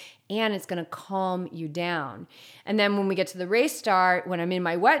food, and it's going to calm you down. And then when we get to the race start, when I'm in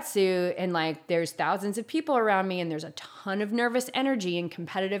my wetsuit and there's thousands of people around me and there's a ton of nervous energy and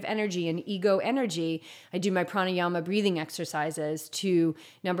competitive energy and ego energy, I do my pranayama breathing exercises to,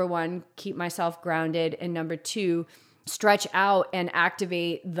 number 1, keep myself grounded, and number 2, stretch out and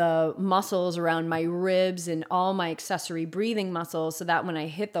activate the muscles around my ribs and all my accessory breathing muscles so that when I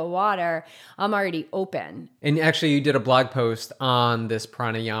hit the water, I'm already open. And actually, you did a blog post on this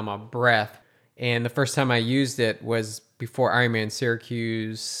pranayama breath. And the first time I used it was before Ironman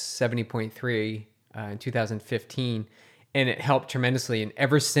Syracuse 70.3 in 2015. And it helped tremendously. And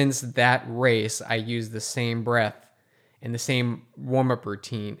ever since that race, I used the same breath. and the same warm-up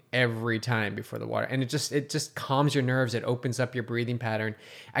routine every time before the water. And it just calms your nerves. It opens up your breathing pattern.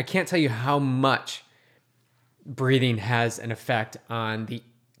 I can't tell you how much breathing has an effect on the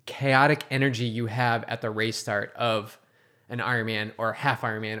chaotic energy you have at the race start of an Ironman or half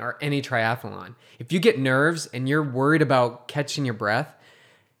Ironman or any triathlon. If you get nerves and you're worried about catching your breath,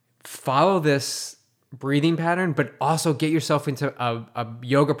 follow this breathing pattern, but also get yourself into a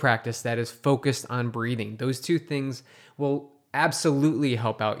yoga practice that is focused on breathing. Those two things will absolutely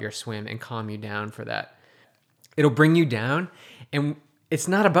help out your swim and calm you down for that. It'll bring you down, and it's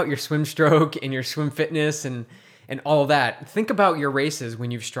not about your swim stroke and your swim fitness and all that. Think about your races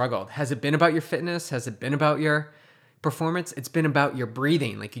when you've struggled. Has it been about your fitness? Has it been about your performance? It's been about your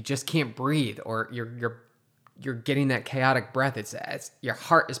breathing. Like you just can't breathe, or you're getting that chaotic breath. It's your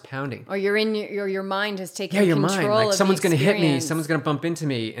heart is pounding. Or you're in your mind has taken your control mind. Like of someone's going to hit me, experience. someone's going to bump into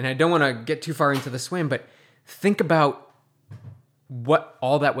me, and I don't want to get too far into the swim, but think about what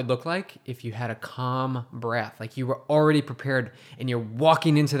all that would look like if you had a calm breath. Like you were already prepared and you're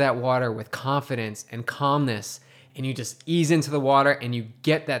walking into that water with confidence and calmness, and you just ease into the water and you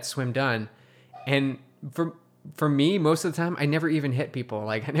get that swim done. And for me, most of the time, I never even hit people.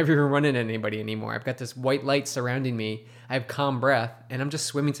 Like I never even run into anybody anymore. I've got this white light surrounding me. I have calm breath, and I'm just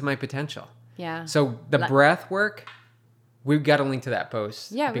swimming to my potential. Yeah. So the breath work, we've got to link to that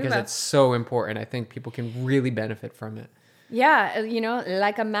post. Yeah, because it's so important. I think people can really benefit from it. Yeah,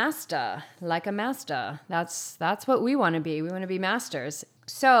 like a master. That's what we want to be. We want to be masters.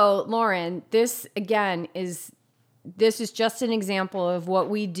 So, Lauren, this is just an example of what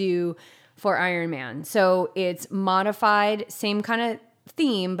we do for Ironman. So it's modified, same kind of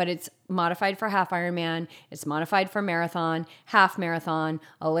theme, but it's modified for half Ironman. It's modified for marathon, half marathon,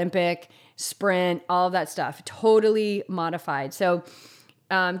 Olympic, sprint, all of that stuff. Totally modified. So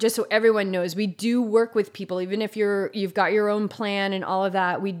just so everyone knows, we do work with people, even if you've got your own plan and all of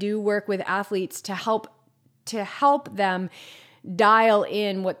that. We do work with athletes to help them dial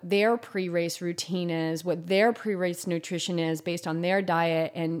in what their pre-race routine is, what their pre-race nutrition is based on their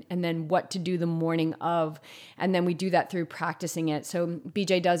diet, and then what to do the morning of. And then we do that through practicing it. So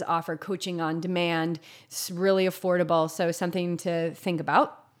BJ does offer coaching on demand. It's really affordable, so something to think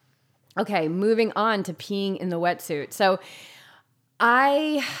about. Okay, moving on to peeing in the wetsuit. So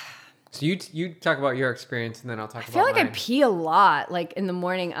you talk about your experience, and then I'll talk about I feel like mine. I pee a lot, like in the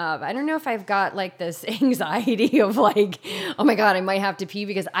morning of. I don't know if I've got like this anxiety of like, oh my God, I might have to pee,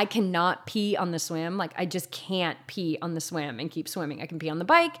 because I cannot pee on the swim. Like I just can't pee on the swim and keep swimming. I can pee on the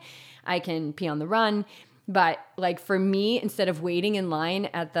bike, I can pee on the run, but like for me, instead of waiting in line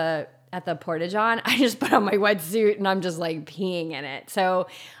at the Porta-John, I just put on my wetsuit and I'm just like peeing in it. So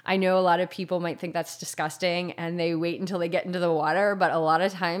I know a lot of people might think that's disgusting and they wait until they get into the water, but a lot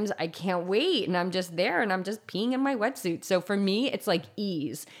of times I can't wait and I'm just there and I'm just peeing in my wetsuit. So for me, it's like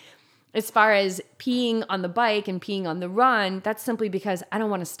ease. As far as peeing on the bike and peeing on the run, that's simply because I don't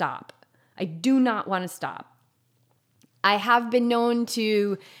want to stop. I do not want to stop. I have been known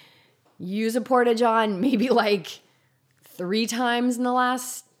to use a Porta-John maybe like 3 times in the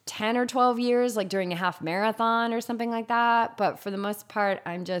last 10 or 12 years, like during a half marathon or something like that. But for the most part,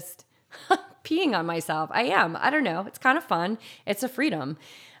 I'm just peeing on myself. I don't know. It's kind of fun. It's a freedom.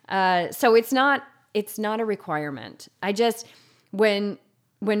 So it's not a requirement. I just, when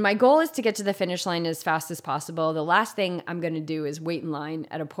my goal is to get to the finish line as fast as possible, the last thing I'm going to do is wait in line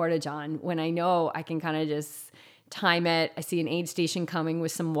at a Porta-John when I know I can kind of just time it. I see an aid station coming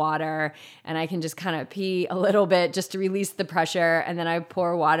with some water and I can just kind of pee a little bit just to release the pressure. And then I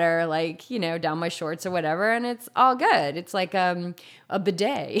pour water like, down my shorts or whatever. And it's all good. It's like a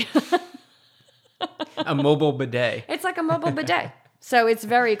bidet. A mobile bidet. It's like a mobile bidet. So it's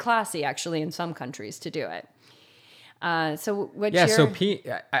very classy actually in some countries to do it. So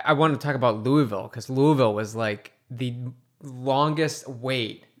I want to talk about Louisville, because Louisville was like the longest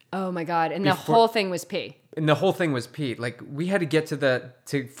wait. Oh my God. And the whole thing was pee. And the whole thing was pee. Like we had to get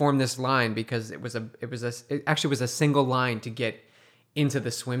to form this line, because it actually was a single line to get into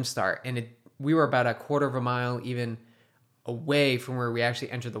the swim start. And we were about a quarter of a mile even away from where we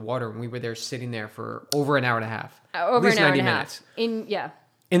actually entered the water. And we were there sitting there for over an hour and a half. Over at least an hour 90 and a minutes. half.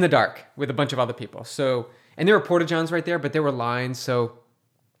 In the dark with a bunch of other people. So, and there were Porta-Johns right there, but there were lines. So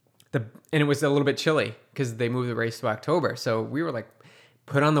and it was a little bit chilly because they moved the race to October. So we were like,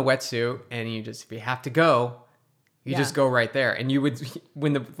 put on the wetsuit, and if you have to go, you just go right there. And you would,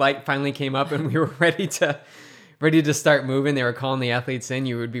 when the light finally came up and we were ready to start moving, they were calling the athletes in,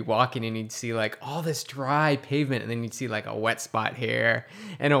 you would be walking and you'd see like all this dry pavement, and then you'd see like a wet spot here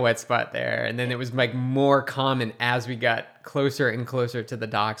and a wet spot there. And then it was like more common as we got closer and closer to the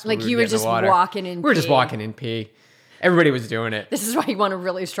docks. Like you were just walking in pee. We were just walking in pee. Everybody was doing it. This is why you want a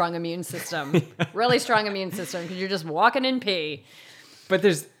really strong immune system. Really strong immune system, because you're just walking in pee. But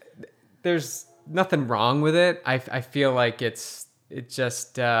there's nothing wrong with it. I feel like it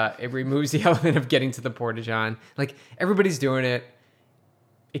removes the element of getting to the porta-john. Like, everybody's doing it.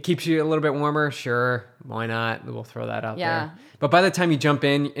 It keeps you a little bit warmer. Sure. Why not? We'll throw that out there. But by the time you jump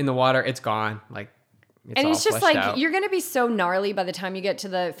in the water, it's gone. Like, it's just like, out. You're going to be so gnarly by the time you get to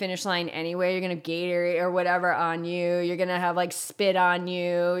the finish line anyway. You're going to Gatorade or whatever on you. You're going to have like spit on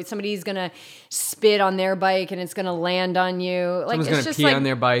you. Somebody's going to spit on their bike and it's going to land on you. Like, someone's going to pee on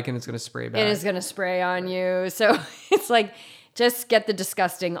their bike and it's going to spray back. It is going to spray on you. So it's like, just get the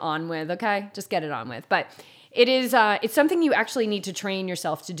disgusting on with, okay? Just get it on with. But it is, it's something you actually need to train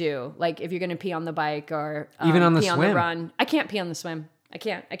yourself to do. Like, if you're going to pee on the bike or even on the pee swim. on the run. I can't pee on the swim. I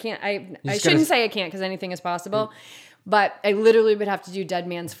can't. I shouldn't say I can't, because anything is possible. But I literally would have to do dead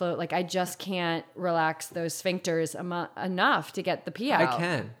man's float. Like, I just can't relax those sphincters enough to get the pee out. I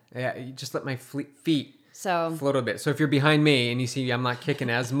can. Yeah, you just let my feet float a bit. So if you're behind me and you see I'm not kicking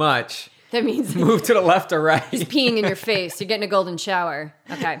as much, that means move to the left or right. He's peeing in your face. You're getting a golden shower.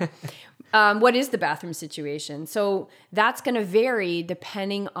 Okay. What is the bathroom situation? So that's going to vary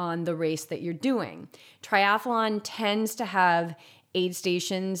depending on the race that you're doing. Triathlon tends to have aid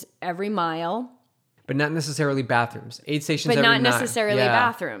stations every mile. But not necessarily bathrooms. Aid stations but every not necessarily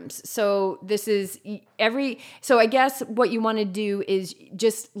bathrooms. So this is so I guess what you want to do is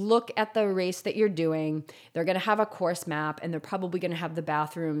just look at the race that you're doing. They're going to have a course map, and they're probably going to have the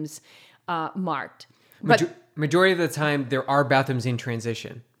bathrooms marked. But majority of the time, there are bathrooms in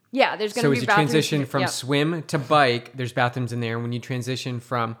transition. Yeah, there's going to be bathrooms. So as you transition from swim to bike, there's bathrooms in there. And when you transition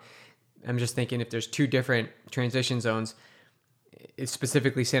from, I'm just thinking if there's two different transition zones, it's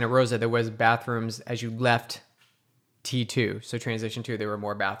specifically Santa Rosa, there was bathrooms as you left T2. So transition 2, there were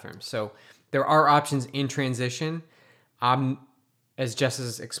more bathrooms. So there are options in transition. As Jess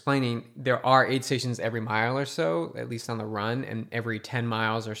is explaining, there are aid stations every mile or so, at least on the run, and every 10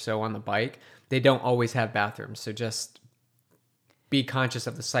 miles or so on the bike. They don't always have bathrooms. So just be conscious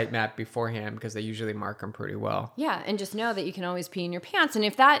of the site map beforehand, because they usually mark them pretty well. Yeah, and just know that you can always pee in your pants. And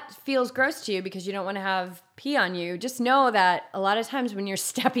if that feels gross to you because you don't want to have pee on you, just know that a lot of times when you're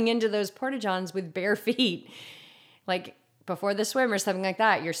stepping into those porta-johns with bare feet, like before the swim or something like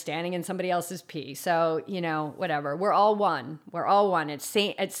that, you're standing in somebody else's pee. So, whatever. We're all one. We're all one. At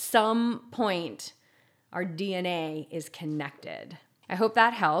some point, our DNA is connected. I hope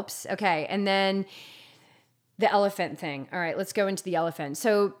that helps. Okay, and then the elephant thing. All right, let's go into the elephant.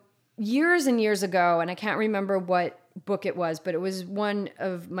 So years and years ago, and I can't remember what book it was, but it was one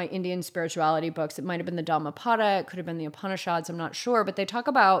of my Indian spirituality books. It might have been the Dhammapada. It could have been the Upanishads. I'm not sure. But they talk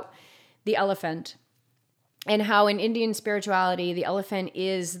about the elephant and how in Indian spirituality, the elephant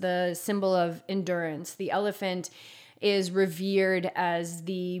is the symbol of endurance. The elephant is revered as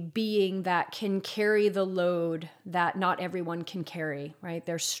the being that can carry the load that not everyone can carry, right?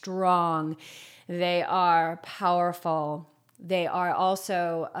 They're strong. They are powerful. They are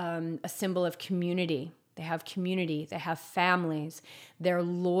also a symbol of community. They have community. They have families. They're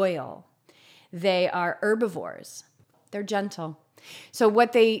loyal. They are herbivores. They're gentle. So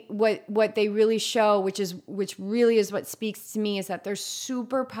what they really show, which really is what speaks to me, is that they're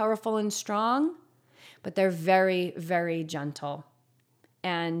super powerful and strong, but they're very, very gentle.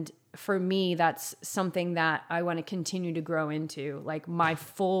 And for me, that's something that I want to continue to grow into, like my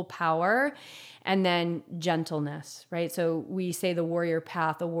full power and then gentleness, right? So we say the warrior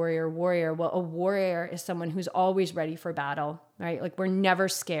path, a warrior. Well, a warrior is someone who's always ready for battle, right? Like we're never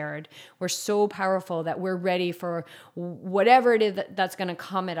scared. We're so powerful that we're ready for whatever it is that's going to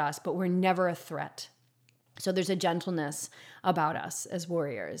come at us, but we're never a threat. So there's a gentleness about us as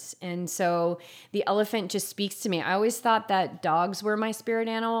warriors. And so the elephant just speaks to me. I always thought that dogs were my spirit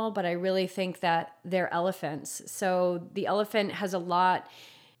animal, but I really think that they're elephants. So the elephant has a lot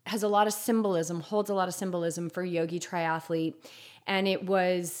of symbolism, holds a lot of symbolism for Yogi Triathlete. And it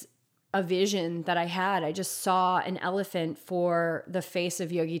was a vision that I had. I just saw an elephant for the face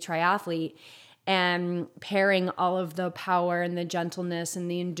of Yogi Triathlete, and pairing all of the power and the gentleness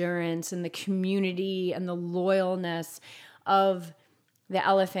and the endurance and the community and the loyalness of the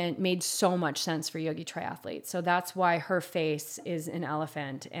elephant made so much sense for Yogi Triathlete. So that's why her face is an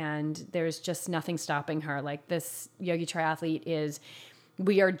elephant, and there's just nothing stopping her. Like this Yogi Triathlete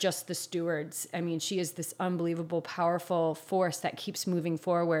we are just the stewards. I mean, she is this unbelievable, powerful force that keeps moving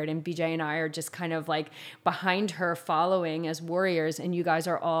forward. And BJ and I are just kind of like behind her, following as warriors. And you guys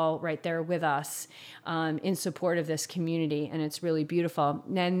are all right there with us in support of this community. And it's really beautiful.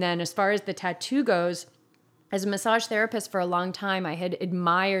 And then as far as the tattoo goes, as a massage therapist for a long time, I had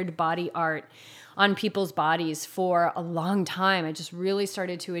admired body art on people's bodies for a long time. I just really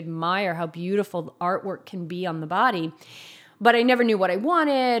started to admire how beautiful the artwork can be on the body. But I never knew what I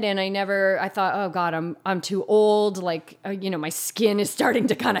wanted, and I thought, oh God, I'm too old. Like, my skin is starting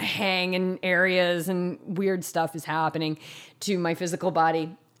to kind of hang in areas, and weird stuff is happening to my physical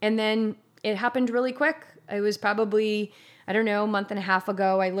body. And then it happened really quick. It was probably, I don't know, a month and a half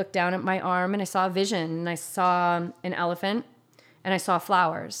ago. I looked down at my arm and I saw a vision, and I saw an elephant, and I saw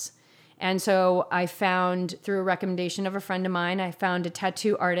flowers. And so I found, through a recommendation of a friend of mine, I found a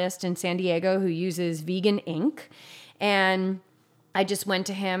tattoo artist in San Diego who uses vegan ink. And I just went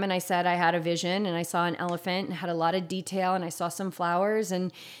to him and I said I had a vision, and I saw an elephant and had a lot of detail, and I saw some flowers,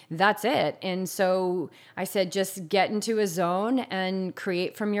 and that's it. And so I said, just get into a zone and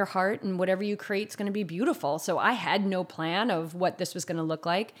create from your heart, and whatever you create is going to be beautiful. So I had no plan of what this was going to look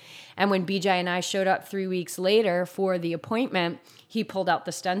like. And when BJ and I showed up 3 weeks later for the appointment, he pulled out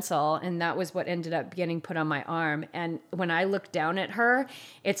the stencil, and that was what ended up getting put on my arm. And when I look down at her,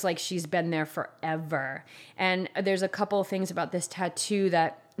 it's like she's been there forever. And there's a couple of things about this tattoo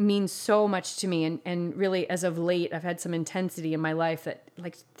that means so much to me. And really, as of late, I've had some intensity in my life that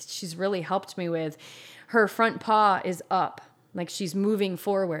like she's really helped me with. Her front paw is up, like she's moving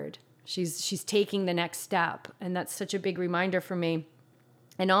forward. She's taking the next step. And that's such a big reminder for me.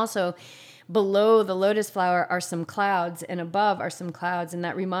 And also, below the lotus flower are some clouds, and above are some clouds. And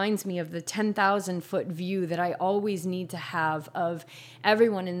that reminds me of the 10,000-foot view that I always need to have of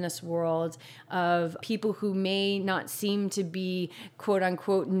everyone in this world, of people who may not seem to be quote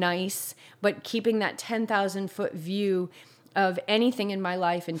unquote nice, but keeping that 10,000-foot view of anything in my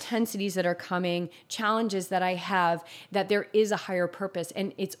life, intensities that are coming, challenges that I have, that there is a higher purpose.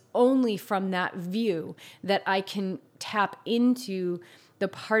 And it's only from that view that I can tap into the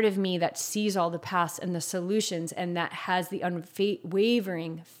part of me that sees all the paths and the solutions, and that has the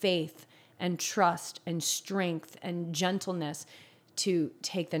unwavering faith and trust and strength and gentleness to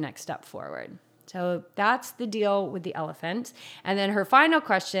take the next step forward. So that's the deal with the elephant. And then her final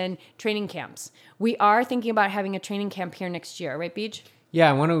question, training camps. We are thinking about having a training camp here next year, right, Beach? Yeah,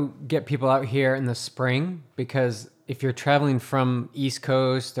 I want to get people out here in the spring, because if you're traveling from East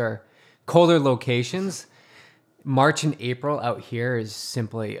Coast or colder locations, March and April out here is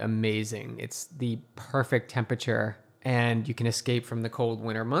simply amazing. It's the perfect temperature, and you can escape from the cold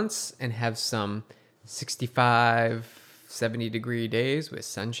winter months and have some 65, 70-degree days with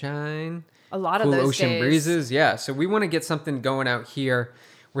sunshine. A lot cool of those ocean days. breezes. Yeah, so we want to get something going out here.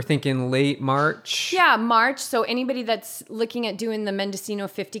 We're thinking late March. Yeah, March. So anybody that's looking at doing the Mendocino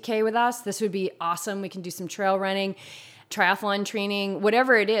 50K with us, this would be awesome. We can do some trail running, triathlon training,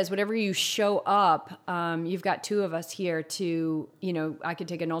 whatever it is, whatever you show up. You've got two of us here to, I could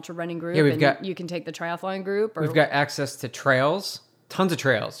take an ultra running group, and you can take the triathlon group. We've got access to trails, tons of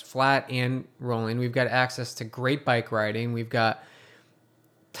trails, flat and rolling. We've got access to great bike riding. We've got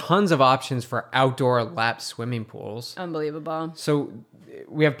tons of options for outdoor lap swimming pools. Unbelievable. So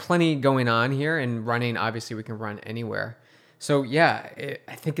we have plenty going on here, and running, obviously we can run anywhere. So yeah,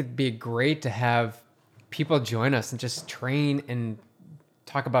 I think it'd be great to have people join us and just train and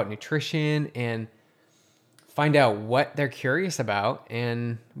talk about nutrition and find out what they're curious about.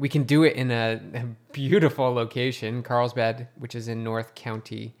 And we can do it in a beautiful location, Carlsbad, which is in North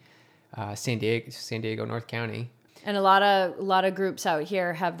County, San Diego, North County. And a lot of groups out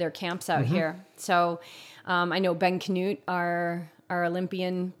here have their camps out here. So I know Ben Canute, our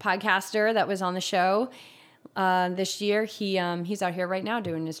Olympian podcaster that was on the show this year, he's out here right now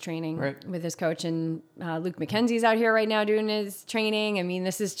doing his training with his coach, and Luke McKenzie's out here right now doing his training. I mean,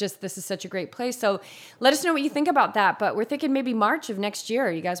 this is such a great place. So let us know what you think about that. But we're thinking maybe March of next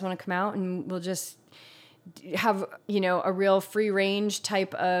year. You guys want to come out, and we'll just have a real free range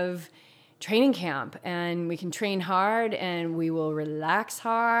type of training camp, and we can train hard, and we will relax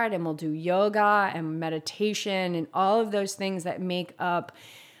hard, and we'll do yoga and meditation and all of those things that make up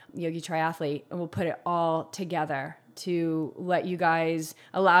Yogi Triathlete, and we'll put it all together to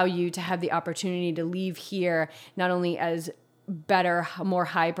allow you to have the opportunity to leave here not only as better, more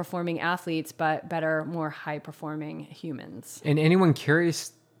high-performing athletes, but better, more high-performing humans. And anyone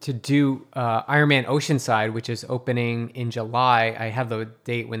curious to do Ironman Oceanside, which is opening in July. I have the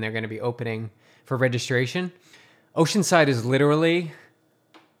date when they're going to be opening for registration. Oceanside is literally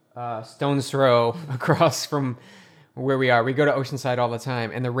stone's throw across from where we are. We go to Oceanside all the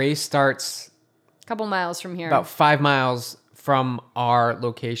time, and the race starts a couple miles from here. About 5 miles from our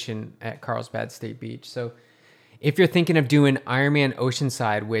location at Carlsbad State Beach. So if you're thinking of doing Ironman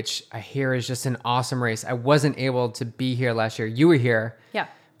Oceanside, which I hear is just an awesome race. I wasn't able to be here last year. You were here. Yeah.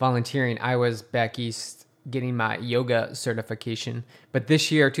 Volunteering. I was back east getting my yoga certification. But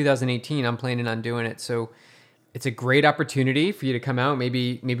this year, 2018, I'm planning on doing it. So it's a great opportunity for you to come out.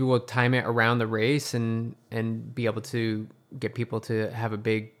 Maybe we'll time it around the race and be able to get people to have a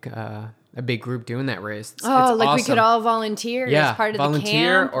big group doing that race. It's like awesome. we could all volunteer as part of the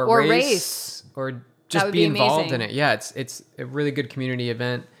camp or race or just be involved in it. Yeah, it's a really good community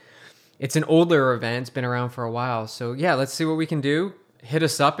event. It's an older event. It's been around for a while. So yeah, let's see what we can do. Hit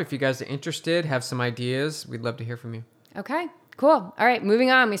us up if you guys are interested, have some ideas. We'd love to hear from you. Okay, cool. All right,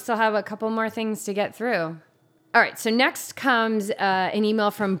 moving on. We still have a couple more things to get through. All right, so next comes an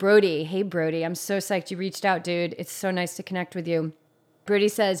email from Brody. Hey, Brody, I'm so psyched you reached out, dude. It's so nice to connect with you. Brody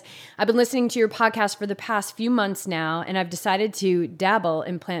says, I've been listening to your podcast for the past few months now, and I've decided to dabble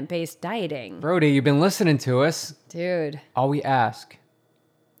in plant-based dieting. Brody, you've been listening to us. Dude. All we ask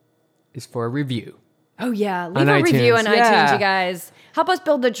is for a review. Oh, yeah. Leave a review on iTunes, you guys. Help us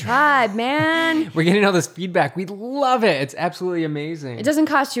build the tribe, man. We're getting all this feedback. We love it. It's absolutely amazing. It doesn't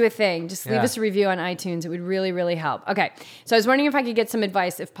cost you a thing. Just leave us a review on iTunes. It would really, really help. Okay. So I was wondering if I could get some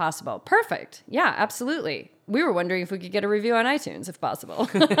advice if possible. Perfect. Yeah, absolutely. We were wondering if we could get a review on iTunes if possible.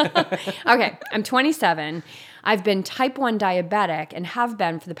 Okay. I'm 27. I've been type 1 diabetic and have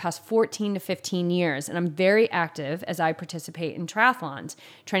been for the past 14 to 15 years. And I'm very active as I participate in triathlons,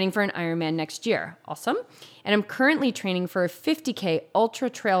 training for an Ironman next year. Awesome. And I'm currently training for a 50K ultra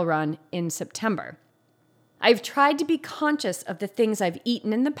trail run in September. I've tried to be conscious of the things I've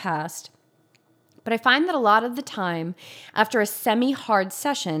eaten in the past, but I find that a lot of the time, after a semi-hard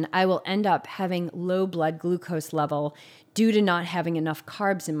session, I will end up having low blood glucose level due to not having enough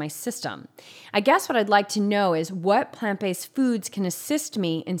carbs in my system. I guess what I'd like to know is what plant-based foods can assist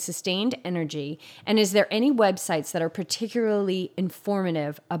me in sustained energy, and is there any websites that are particularly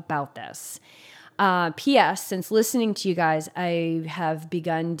informative about this? P.S. Since listening to you guys, I have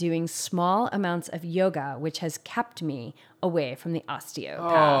begun doing small amounts of yoga, which has kept me away from the osteopath.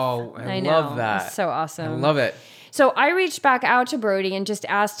 Oh, I love that. It's so awesome. I love it. So I reached back out to Brody and just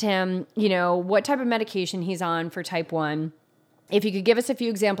asked him, what type of medication he's on for type 1. If you could give us a few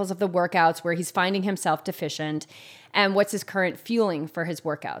examples of the workouts where he's finding himself deficient, and what's his current fueling for his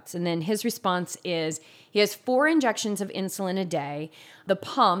workouts. And then his response is he has 4 injections of insulin a day. The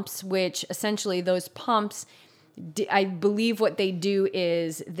pumps, which essentially those pumps, I believe what they do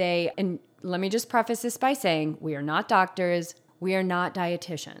is and let me just preface this by saying we are not doctors, we are not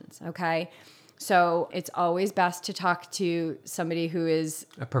dietitians, okay? So it's always best to talk to somebody who is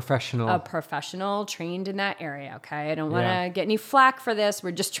a professional trained in that area, okay? I don't want to get any flack for this.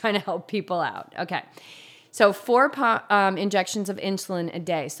 We're just trying to help people out, okay? So 4 injections of insulin a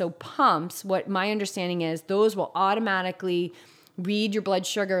day. So pumps, what my understanding is, those will automatically read your blood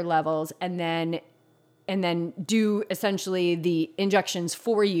sugar levels and then do essentially the injections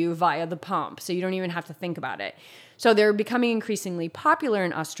for you via the pump. So you don't even have to think about it. So they're becoming increasingly popular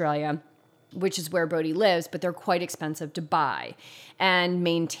in Australia, which is where Brody lives, but they're quite expensive to buy and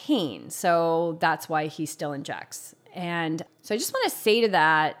maintain. So that's why he still injects. And so I just want to say to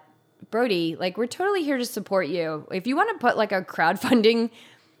that, Brody, we're totally here to support you. If you want to put a crowdfunding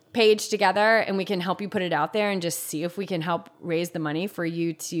page together and we can help you put it out there and just see if we can help raise the money for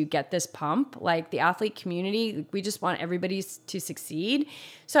you to get this pump, the athlete community, we just want everybody to succeed.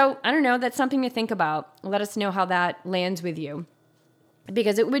 So I don't know, that's something to think about. Let us know how that lands with you,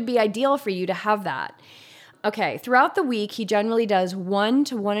 because it would be ideal for you to have that. Okay, throughout the week, he generally does 1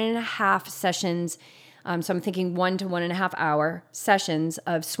 to 1.5 sessions. So I'm thinking 1 to 1.5 hour sessions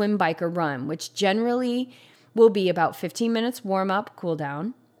of swim, bike, or run, which generally will be about 15 minutes warm up, cool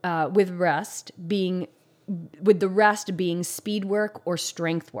down, with the rest being speed work or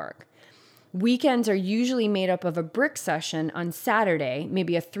strength work. Weekends are usually made up of a brick session on Saturday,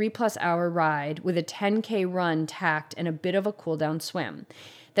 maybe a 3+ hour ride with a 10K run tacked and a bit of a cool down swim.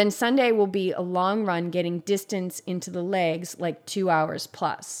 Then Sunday will be a long run getting distance into the legs, 2 hours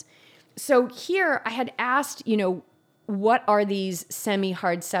plus. So here I had asked, what are these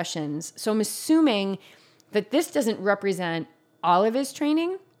semi-hard sessions? So I'm assuming that this doesn't represent all of his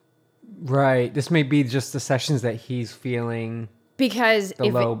training. Right. This may be just the sessions that he's feeling because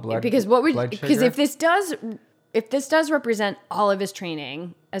if this does represent all of his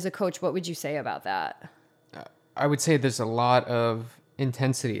training as a coach, what would you say about that? I would say there's a lot of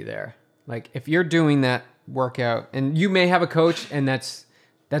intensity there. If you're doing that workout, and you may have a coach, and that's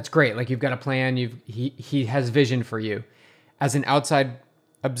great. You've got a plan. He has vision for you. As an outside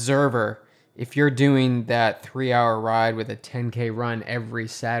observer, if you're doing that 3-hour ride with a 10K run every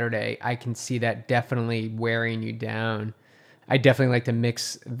Saturday, I can see that definitely wearing you down. I definitely like to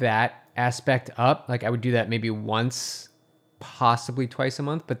mix that aspect up. I would do that maybe once, possibly twice a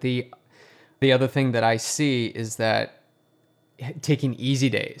month. But the The other thing that I see is that taking easy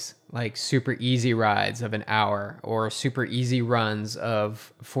days, like super easy rides of an hour or super easy runs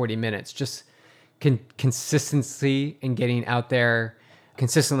of 40 minutes, just consistency and getting out there,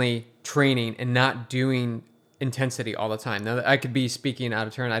 consistently training and not doing intensity all the time. Now, I could be speaking out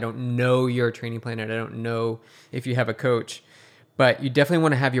of turn. I don't know your training plan and I don't know if you have a coach, but you definitely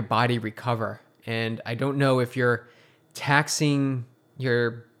want to have your body recover. And I don't know if you're taxing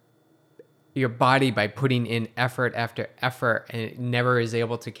your body by putting in effort after effort and it never is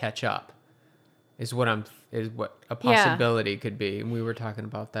able to catch up is what a possibility could be. And we were talking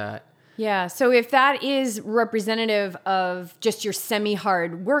about that. Yeah. So if that is representative of just your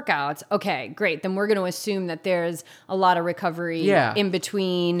semi-hard workouts, okay, great. Then we're going to assume that there's a lot of recovery in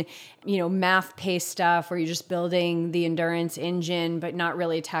between, math-paced stuff where you're just building the endurance engine, but not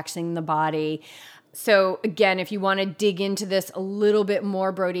really taxing the body. So again, if you want to dig into this a little bit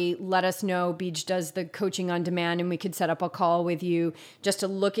more, Brody, let us know. Beach does the coaching on demand and we could set up a call with you just to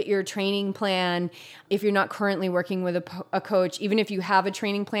look at your training plan. If you're not currently working with a coach, even if you have a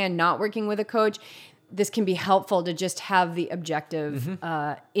training plan, not working with a coach, this can be helpful to just have the objective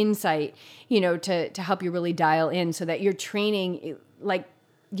insight, to help you really dial in so that you're training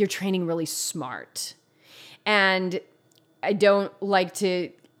really smart. And I don't like to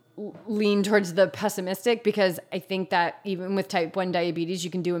lean towards the pessimistic because I think that even with type 1 diabetes, you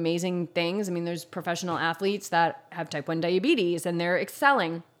can do amazing things. I mean, there's professional athletes that have type 1 diabetes and they're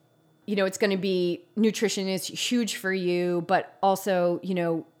excelling. It's going to be, nutrition is huge for you, but also,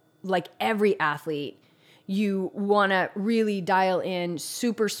 like every athlete, you want to really dial in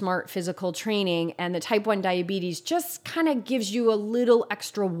super smart physical training, and the type 1 diabetes just kind of gives you a little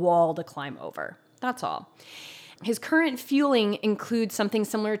extra wall to climb over. That's all. His current fueling includes something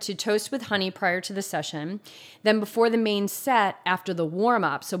similar to toast with honey prior to the session. Then before the main set, after the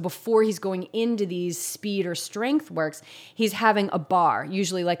warm-up, so before he's going into these speed or strength works, he's having a bar,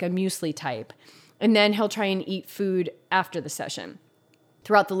 usually like a muesli type. And then he'll try and eat food after the session.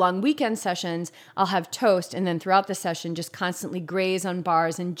 Throughout the long weekend sessions, I'll have toast, and then throughout the session, just constantly graze on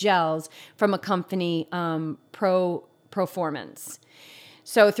bars and gels from a company, Proformance.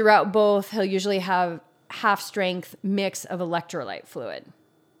 So throughout both, he'll usually have half-strength mix of electrolyte fluid.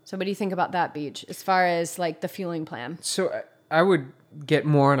 So what do you think about that, Beach, as far as like the fueling plan? So I would get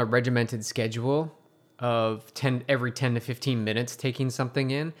more on a regimented schedule of every 10 to 15 minutes taking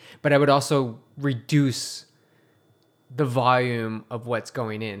something in, but I would also reduce the volume of what's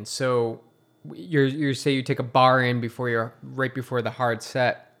going in. So you say you take a bar in right before the hard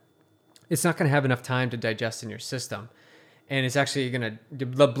set. It's not going to have enough time to digest in your system. And it's actually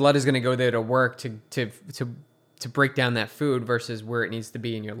the blood is going to go there to work to break down that food versus where it needs to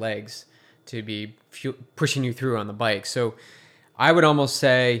be in your legs to be pushing you through on the bike. So I would almost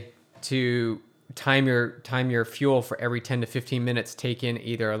say to time your fuel for every 10 to 15 minutes, take in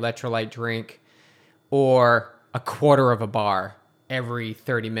either electrolyte drink or a quarter of a bar every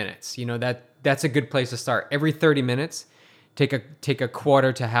 30 minutes. That's a good place to start. Every 30 minutes, take a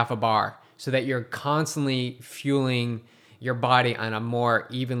quarter to half a bar so that you're constantly fueling your body on a more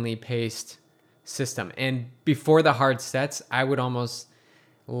evenly paced system. And before the hard sets, I would almost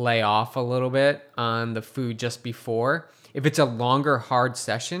lay off a little bit on the food just before. If it's a longer hard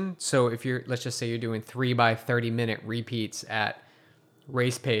session, so if let's just say you're doing 3 by 30 minute repeats at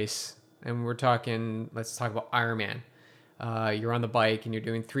race pace, and let's talk about Ironman. You're on the bike and you're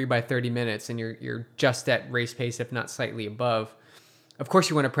doing 3 by 30 minutes and you're just at race pace, if not slightly above. Of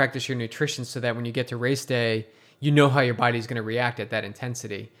course, you want to practice your nutrition so that when you get to race day, you know how your body's going to react at that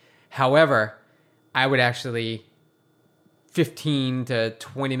intensity. However, I would actually 15 to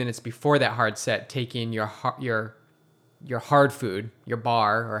 20 minutes before that hard set, take in your hard food, your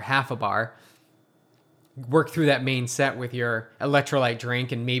bar or half a bar, work through that main set with your electrolyte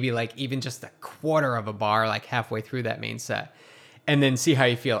drink and maybe like even just a quarter of a bar, like halfway through that main set, and then see how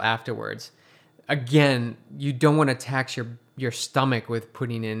you feel afterwards. Again, you don't want to tax your stomach with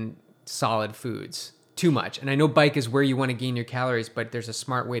putting in solid foods too much. And I know bike is where you want to gain your calories, but there's a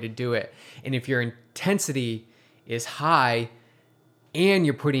smart way to do it. And if your intensity is high and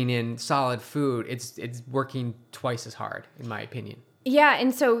you're putting in solid food, it's working twice as hard, in my opinion. Yeah,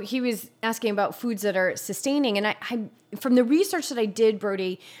 and so he was asking about foods that are sustaining, and I from the research that I did,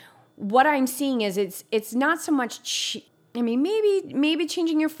 Brody, what I'm seeing is it's not so much. Maybe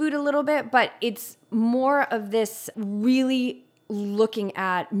changing your food a little bit, but it's more of this really looking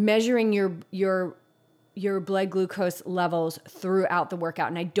at measuring your blood glucose levels throughout the workout.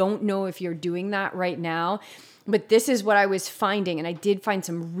 And I don't know if you're doing that right now, But this is what I was finding. And I did find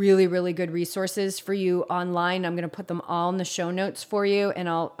some really, really good resources for you online. I'm going to put them all in the show notes for you, and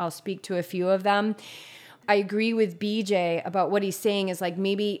I'll speak to a few of them. I agree with BJ about what he's saying is like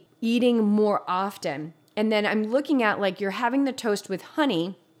maybe eating more often. And then I'm looking at like you're having the toast with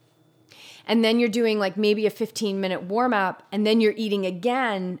honey, and then you're doing like maybe a 15-minute warm up, and then you're eating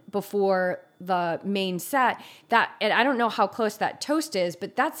again before the main set. And I don't know how close that toast is,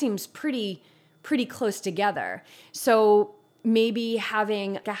 but that seems pretty close together. So maybe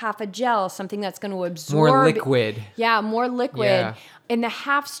having a half a gel, something that's going to absorb more liquid. Yeah, more liquid. Yeah. And the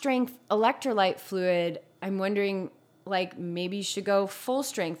half strength electrolyte fluid, I'm wondering like maybe you should go full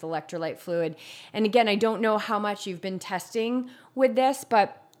strength electrolyte fluid. And again, I don't know how much you've been testing with this,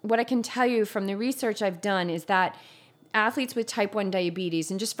 but what I can tell you from the research I've done is that athletes with type 1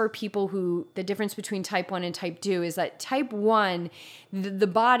 diabetes, and just for people who, the difference between type 1 and type 2 is that type 1,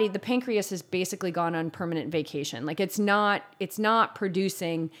 the pancreas has basically gone on permanent vacation. Like it's not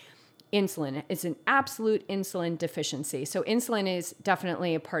producing insulin. It's an absolute insulin deficiency. So insulin is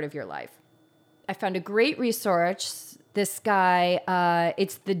definitely a part of your life. I found a great resource. This guy,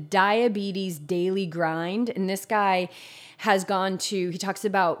 it's the Diabetes Daily Grind. And this guy he talks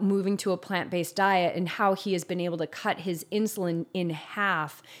about moving to a plant-based diet and how he has been able to cut his insulin in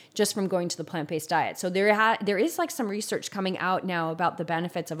half just from going to the plant-based diet. So there is like some research coming out now about the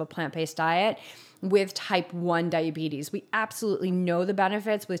benefits of a plant-based diet with type 1 diabetes. We absolutely know the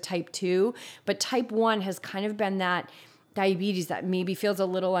benefits with type 2, but type 1 has kind of been that diabetes that maybe feels a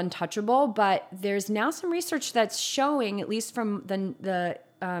little untouchable, but there's now some research that's showing, at least from the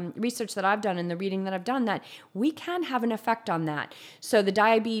research that I've done and the reading that I've done, that we can have an effect on that. So the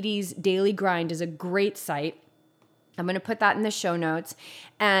Diabetes Daily Grind is a great site. I'm going to put that in the show notes.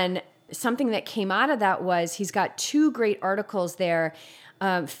 And something that came out of that was he's got 2 great articles there,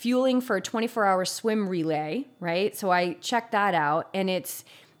 fueling for a 24-hour swim relay, right? So I checked that out, and it's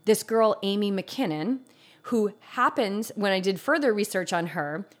this girl, Amy McKinnon, who happens, when I did further research on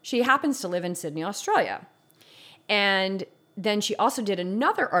her, she happens to live in Sydney, Australia. And then she also did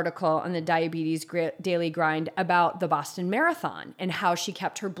another article on the Diabetes Daily Grind about the Boston Marathon and how she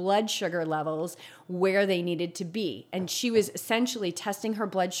kept her blood sugar levels where they needed to be. And she was essentially testing her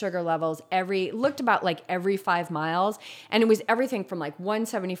blood sugar levels looked about like every 5 miles. And it was everything from like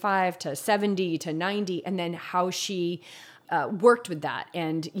 175 to 70 to 90. And then how she worked with that.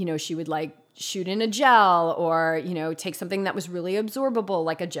 And, she would like shoot in a gel or, take something that was really absorbable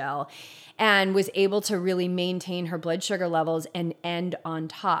like a gel, and was able to really maintain her blood sugar levels and end on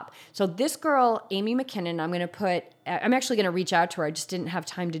top. So this girl, Amy McKinnon, I'm actually going to reach out to her. I just didn't have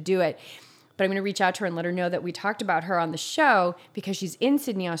time to do it. But I'm going to reach out to her and let her know that we talked about her on the show because she's in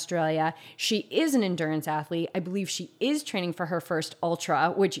Sydney, Australia. She is an endurance athlete. I believe she is training for her first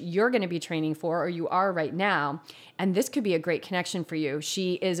ultra, which you're going to be training for, or you are right now. And this could be a great connection for you.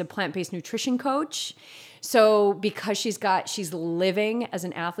 She is a plant-based nutrition coach. So because she's living as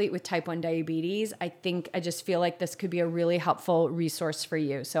an athlete with type 1 diabetes, I just feel like this could be a really helpful resource for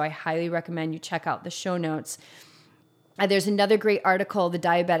you. So I highly recommend you check out the show notes. There's another great article, The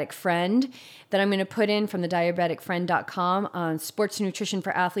Diabetic Friend, that I'm going to put in from thediabeticfriend.com on sports nutrition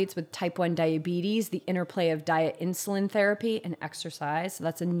for athletes with type 1 diabetes, the interplay of diet, insulin therapy, and exercise. So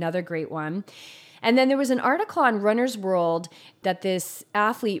that's another great one. And then there was an article on Runner's World that this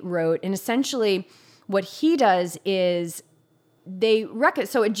athlete wrote, and essentially what he does is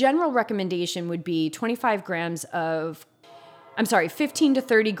so a general recommendation would be 15 to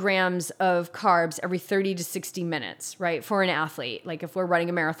 30 grams of carbs every 30 to 60 minutes, right? For an athlete, like if we're running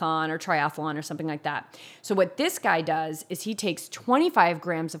a marathon or triathlon or something like that. So what this guy does is he takes 25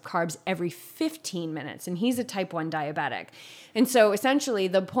 grams of carbs every 15 minutes, and he's a type 1 diabetic. And so essentially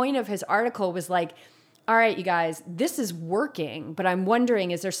the point of his article was like, all right, you guys, this is working, but I'm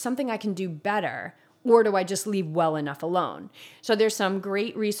wondering, is there something I can do better? Or do I just leave well enough alone? So there's some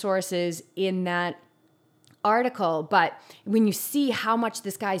great resources in that article, but when you see how much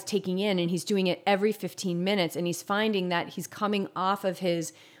this guy's taking in, and he's doing it every 15 minutes, and he's finding that he's coming off of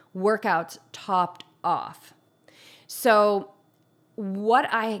his workouts topped off. So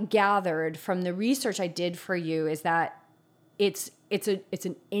what I gathered from the research I did for you is that it's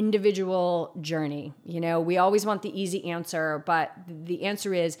an individual journey. We always want the easy answer, but the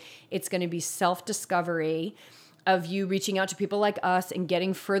answer is it's going to be self-discovery of you reaching out to people like us and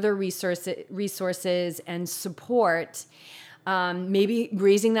getting further resources and support, maybe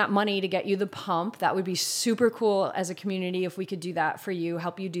raising that money to get you the pump. That would be super cool as a community if we could do that for you,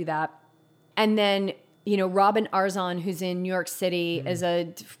 help you do that. And then, Robin Arzon, who's in New York City, is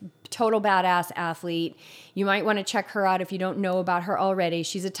a total badass athlete. You might want to check her out if you don't know about her already.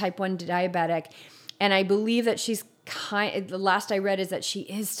 She's a type 1 diabetic. And I believe that the last I read is that she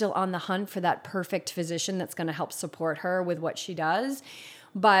is still on the hunt for that perfect physician that's going to help support her with what she does.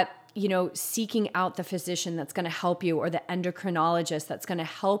 But, seeking out the physician that's going to help you, or the endocrinologist that's going to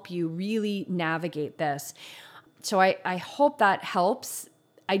help you really navigate this. So I hope that helps.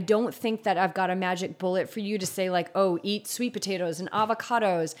 I don't think that I've got a magic bullet for you to say like, oh, eat sweet potatoes and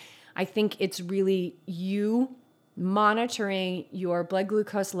avocados. I think it's really you monitoring your blood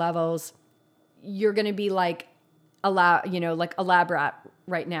glucose levels. You're going to be like a lab rat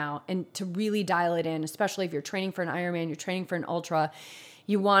right now. And to really dial it in, especially if you're training for an Ironman, you're training for an ultra,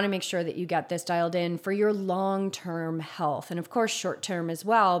 you want to make sure that you get this dialed in for your long-term health. And of course, short-term as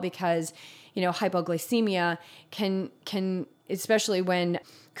well, because, hypoglycemia can, especially when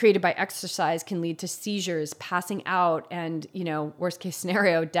created by exercise, can lead to seizures, passing out, and, worst case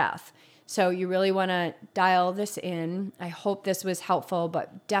scenario, death. So you really want to dial this in. I hope this was helpful,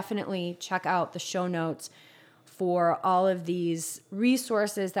 but definitely check out the show notes for all of these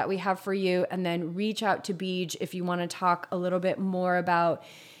resources that we have for you. And then reach out to Beej if you want to talk a little bit more about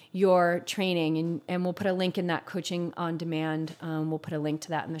your training. And we'll put a link in that coaching on demand. We'll put a link to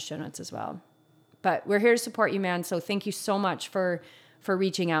that in the show notes as well. But we're here to support you, man. So thank you so much for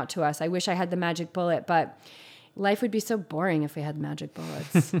reaching out to us. I wish I had the magic bullet, but life would be so boring if we had magic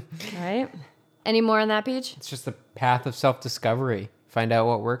bullets, right? Any more on that, Beej? It's just the path of self-discovery. Find out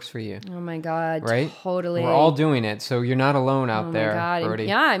what works for you. Oh my God, right? Totally. We're all doing it, so you're not alone out there, Brody.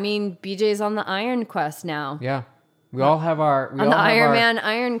 Yeah, I mean, BJ's on the Iron Quest now. Yeah, we all have our Ironman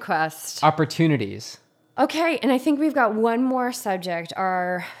Iron Quest opportunities. Okay, and I think we've got one more subject.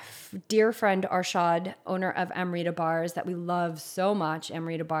 Our dear friend Arshad, owner of Amrita Bars, that we love so much.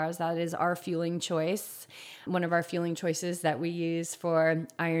 Amrita Bars, that is our fueling choice. One of our fueling choices that we use for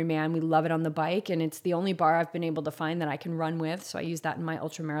Ironman. We love it on the bike, and it's the only bar I've been able to find that I can run with, so I use that in my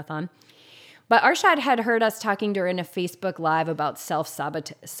ultra marathon. But Arshad had heard us talking during a Facebook Live about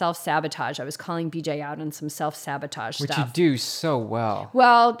self-sabotage. I was calling BJ out on some self-sabotage stuff. Which you do so well.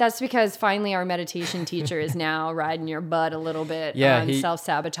 Well, that's because finally our meditation teacher is now riding your butt a little bit on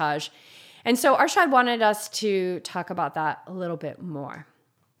self-sabotage. And so Arshad wanted us to talk about that a little bit more.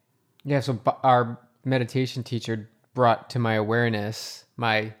 Yeah, so our meditation teacher brought to my awareness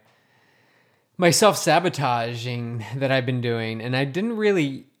my self-sabotaging that I've been doing. And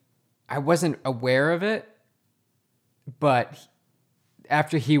I wasn't aware of it, but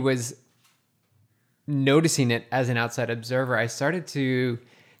after he was noticing it as an outside observer, I started to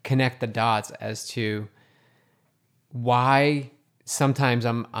connect the dots as to why sometimes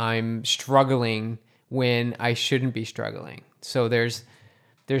I'm struggling when I shouldn't be struggling. So there's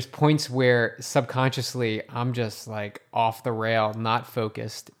points where subconsciously I'm just like off the rail, not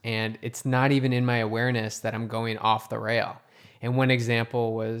focused, and it's not even in my awareness that I'm going off the rail. And one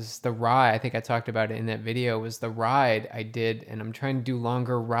example was the ride. I think I talked about it in that video, was the ride I did, and I'm trying to do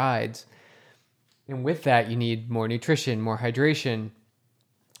longer rides. And with that, you need more nutrition, more hydration,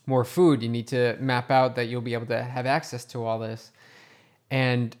 more food. You need to map out that you'll be able to have access to all this.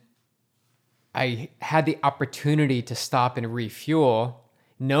 And I had the opportunity to stop and refuel,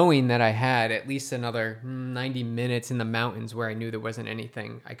 knowing that I had at least another 90 minutes in the mountains where I knew there wasn't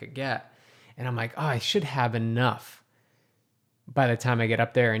anything I could get. And I'm like, I should have enough. By the time I get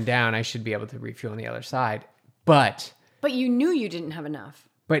up there and down, I should be able to refuel on the other side. But you knew you didn't have enough.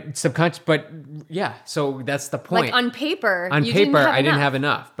 Yeah, so that's the point. Like on paper, I didn't have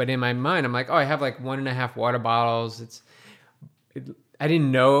enough. But in my mind, I'm like, I have like 1.5 water bottles. I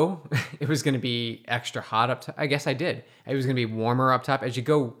didn't know it was going to be extra hot up top. I guess I did. It was going to be warmer up top. As you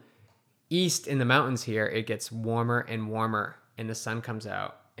go east in the mountains here, it gets warmer and warmer, and the sun comes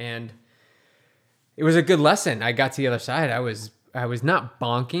out. And it was a good lesson. I got to the other side. I was not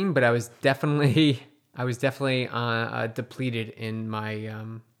bonking, but I was definitely depleted in my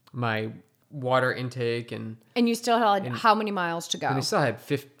my water intake, and you still had how many miles to go? And I still had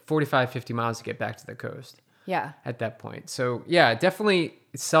 50 miles to get back to the coast. Yeah. At that point. So yeah, definitely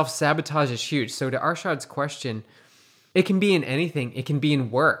self-sabotage is huge. So to Arshad's question, it can be in anything. It can be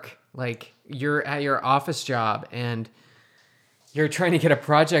in work. Like you're at your office job and you're trying to get a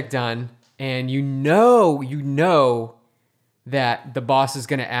project done, and you know that the boss is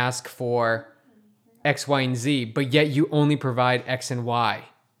going to ask for X, Y, and Z, but yet you only provide X and Y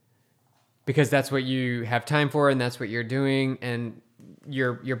because that's what you have time for and that's what you're doing, and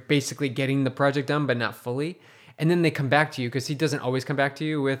you're basically getting the project done, but not fully. And then they come back to you, because he doesn't always come back to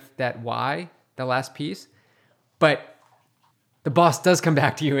you with that Y, the last piece, but the boss does come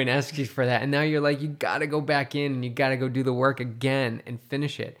back to you and ask you for that. And now you're like, you got to go back in and you got to go do the work again and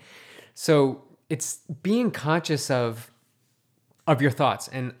finish it. So it's being conscious of your thoughts.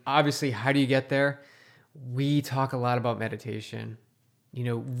 And obviously, how do you get there? we talk a lot about meditation,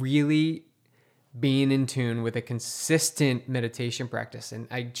 really being in tune with a consistent meditation practice. And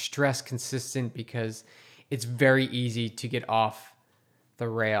I stress consistent because it's very easy to get off the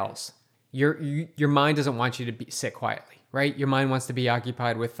rails. Your mind doesn't want you to sit quietly, right? Your mind wants to be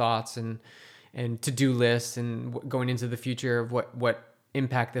occupied with thoughts and to-do lists and going into the future of what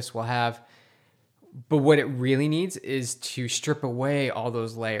impact this will have. But what it really needs is to strip away all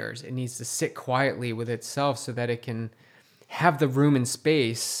those layers. It needs to sit quietly with itself so that it can have the room and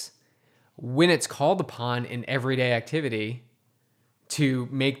space when it's called upon in everyday activity to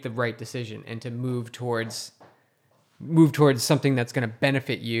make the right decision and to move towards something that's going to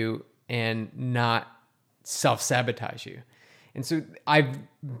benefit you and not self-sabotage you. And so I've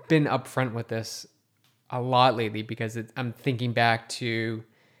been upfront with this a lot lately because I'm thinking back to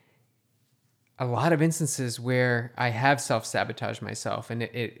a lot of instances where I have self-sabotaged myself, and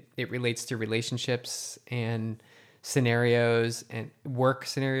it relates to relationships and scenarios and work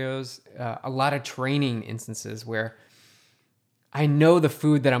scenarios, a lot of training instances where I know the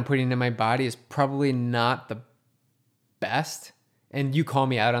food that I'm putting in my body is probably not the best. And you call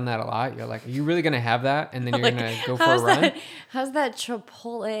me out on that a lot. You're like, are you really going to have that? And then you're going to go for a run? How's that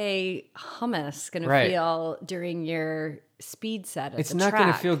Chipotle hummus going to feel during your speed set? It's not going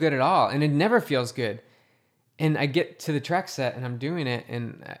to feel good at all. And it never feels good. And I get to the track set and I'm doing it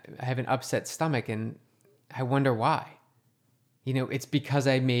and I have an upset stomach and I wonder why. It's because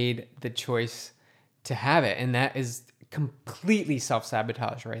I made the choice to have it. And that is completely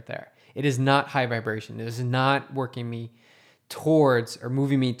self-sabotage right there. It is not high vibration. It is not working me towards or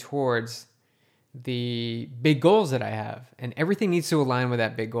moving me towards the big goals that I have. And everything needs to align with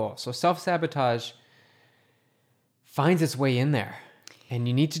that big goal. So self-sabotage finds its way in there. And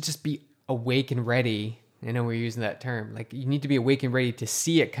you need to just be awake and ready. I know we're using that term. Like you need to be awake and ready to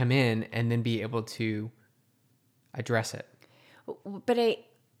see it come in and then be able to address it. But I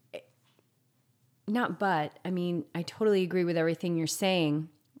totally agree with everything you're saying.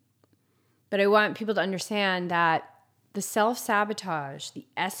 But I want people to understand that the self-sabotage, the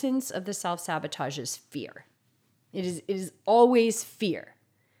essence of the self-sabotage is fear. It is always fear.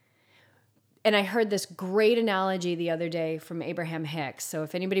 And I heard this great analogy the other day from Abraham Hicks. So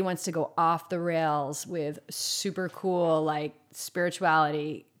if anybody wants to go off the rails with super cool like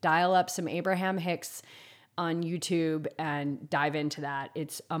spirituality, dial up some Abraham Hicks on YouTube and dive into that.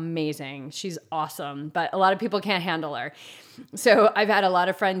 It's amazing. She's awesome, but a lot of people can't handle her. So I've had a lot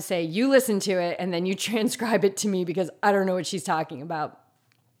of friends say, you listen to it and then you transcribe it to me because I don't know what she's talking about.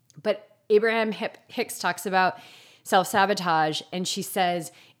 But Abraham Hicks talks about self-sabotage and she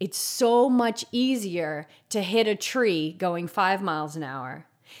says, it's so much easier to hit a tree going 5 miles an hour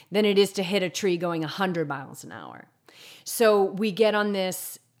than it is to hit a tree going 100 miles an hour. So we get on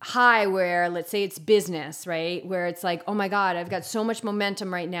this high where, let's say it's business, right? Where it's like, oh my God, I've got so much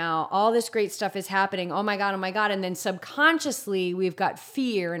momentum right now. All this great stuff is happening. Oh my God, oh my God. And then subconsciously, we've got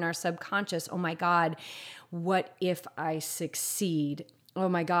fear in our subconscious. Oh my God, what if I succeed? Oh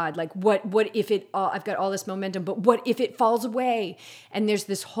my God, like what if I've got all this momentum, but what if it falls away? And there's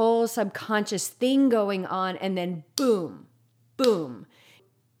this whole subconscious thing going on. And then boom, boom.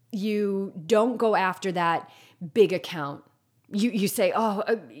 You don't go after that big account. You say, oh,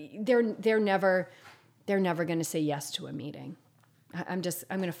 they're never going to say yes to a meeting. I'm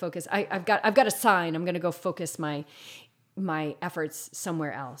going to focus. I've got a sign. I'm going to go focus my efforts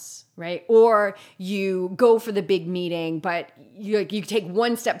somewhere else, right? Or you go for the big meeting, but you take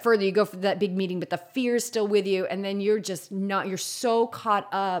one step further, you go for that big meeting, but the fear is still with you. And then you're so caught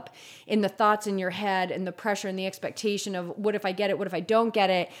up in the thoughts in your head and the pressure and the expectation of what if I get it? What if I don't get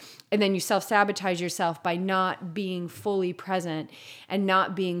it? And then you self-sabotage yourself by not being fully present and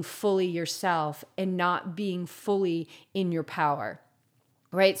not being fully yourself and not being fully in your power.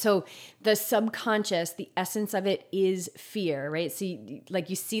 Right. So the subconscious, the essence of it is fear, right? So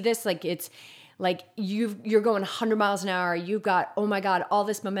you see this, like it's like you're going 100 miles an hour. You've got, oh my God, all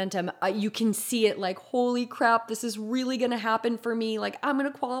this momentum. You can see it like, holy crap, this is really going to happen for me. Like I'm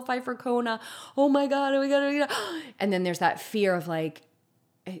going to qualify for Kona. Oh my God. Oh my God. Oh my God. And then there's that fear of like,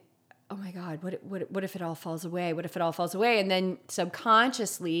 oh my God, what if it all falls away? What if it all falls away? And then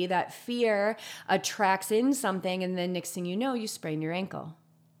subconsciously that fear attracts in something. And then next thing you know, you sprain your ankle.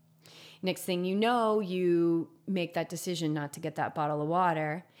 Next thing you know, you make that decision not to get that bottle of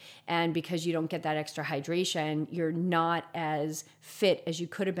water. And because you don't get that extra hydration, you're not as fit as you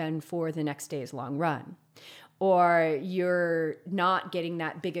could have been for the next day's long run. Or you're not getting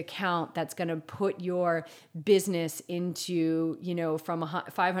that big account that's going to put your business into, from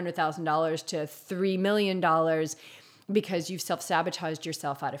 $500,000 to $3 million because you've self-sabotaged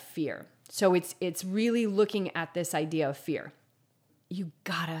yourself out of fear. So it's really looking at this idea of fear. You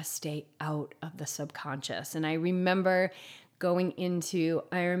gotta stay out of the subconscious. And I remember going into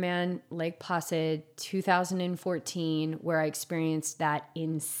Ironman Lake Placid 2014, where I experienced that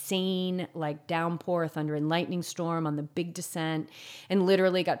insane like downpour, thunder and lightning storm on the big descent, and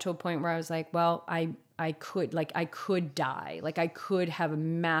literally got to a point where I was like, well, I could die. Like I could have a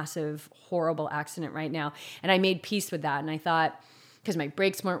massive, horrible accident right now. And I made peace with that. And I thought, because my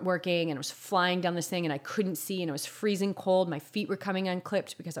brakes weren't working and I was flying down this thing and I couldn't see and it was freezing cold. My feet were coming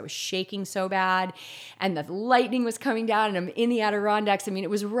unclipped because I was shaking so bad, and the lightning was coming down and I'm in the Adirondacks. I mean, it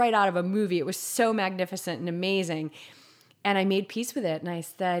was right out of a movie. It was so magnificent and amazing. And I made peace with it. And I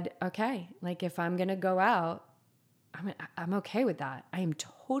said, okay, like if I'm going to go out, I'm okay with that. I am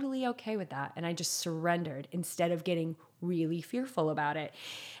totally okay with that. And I just surrendered instead of getting really fearful about it.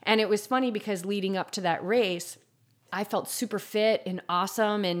 And it was funny because leading up to that race, I felt super fit and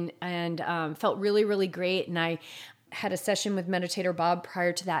awesome and felt really, really great. And I had a session with Meditator Bob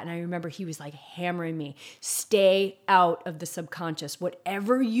prior to that. And I remember he was like hammering me, stay out of the subconscious.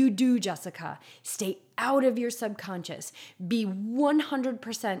 Whatever you do, Jessica, stay out of your subconscious. Be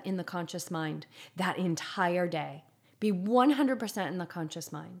 100% in the conscious mind that entire day. Be 100% in the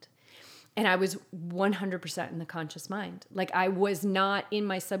conscious mind. And I was 100% in the conscious mind. Like I was not in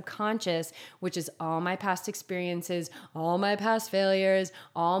my subconscious, which is all my past experiences, all my past failures,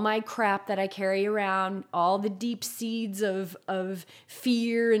 all my crap that I carry around, all the deep seeds of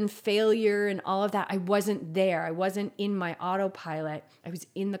fear and failure and all of that. I wasn't there. I wasn't in my autopilot. I was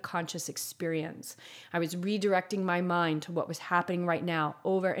in the conscious experience. I was redirecting my mind to what was happening right now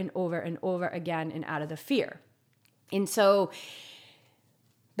over and over and over again and out of the fear. And so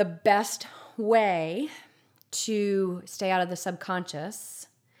the best way to stay out of the subconscious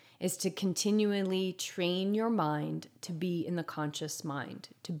is to continually train your mind to be in the conscious mind,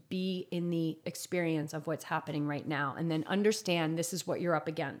 to be in the experience of what's happening right now. And then understand this is what you're up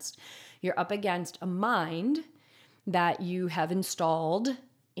against. You're up against a mind that you have installed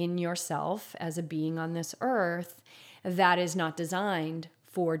in yourself as a being on this earth that is not designed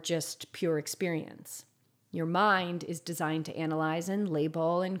for just pure experience. Your mind is designed to analyze and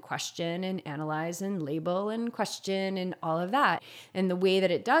label and question and analyze and label and question and all of that. And the way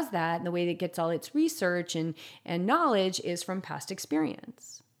that it does that, and the way that it gets all its research and knowledge is from past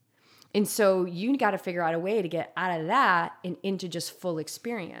experience. And so you got to figure out a way to get out of that and into just full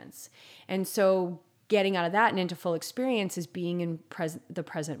experience. And so getting out of that and into full experience is being in the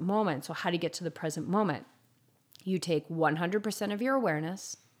present moment. So how do you get to the present moment? You take 100% of your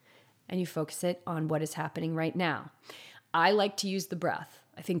awareness and you focus it on what is happening right now. I like to use the breath.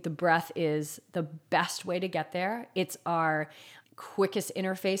 I think the breath is the best way to get there. It's our quickest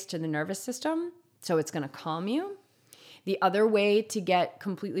interface to the nervous system, so it's going to calm you. The other way to get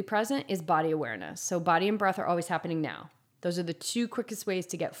completely present is body awareness. So body and breath are always happening now. Those are the two quickest ways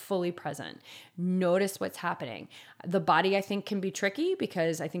to get fully present. Notice what's happening. The body, I think, can be tricky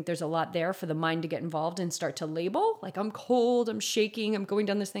because I think there's a lot there for the mind to get involved and start to label. Like, I'm cold, I'm shaking, I'm going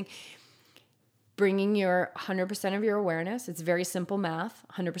down this thing. Bringing your 100% of your awareness, it's very simple math,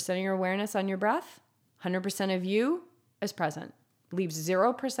 100% of your awareness on your breath, 100% of you is present. Leave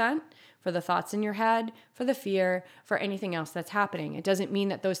 0% for the thoughts in your head, for the fear, for anything else that's happening. It doesn't mean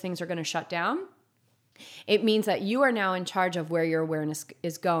that those things are going to shut down. It means that you are now in charge of where your awareness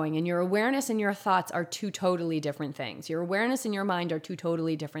is going. And your awareness and your thoughts are two totally different things. Your awareness and your mind are two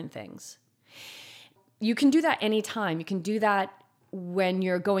totally different things. You can do that anytime. You can do that when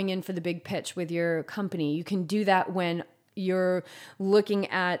you're going in for the big pitch with your company. You can do that when you're looking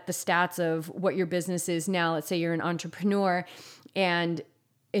at the stats of what your business is now. Let's say you're an entrepreneur and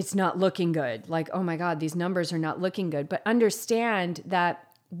it's not looking good. Like, oh my God, these numbers are not looking good. But understand that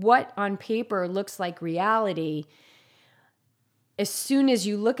what on paper looks like reality, as soon as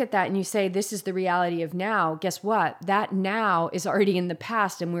you look at that and you say, this is the reality of now, guess what? That now is already in the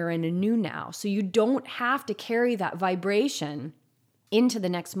past and we're in a new now. So you don't have to carry that vibration into the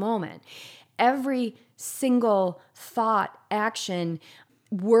next moment. Every single thought, action,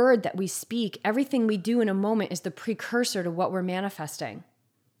 word that we speak, everything we do in a moment is the precursor to what we're manifesting.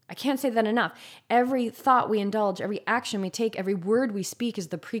 I can't say that enough. Every thought we indulge, every action we take, every word we speak is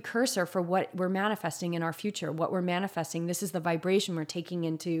the precursor for what we're manifesting in our future, what we're manifesting. This is the vibration we're taking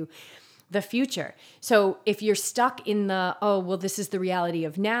into the future. So if you're stuck in the, oh, well, this is the reality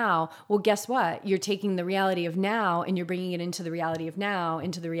of now, well, guess what? You're taking the reality of now and you're bringing it into the reality of now,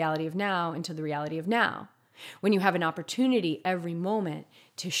 into the reality of now, into the reality of now. When you have an opportunity every moment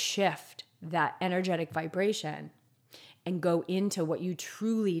to shift that energetic vibration and go into what you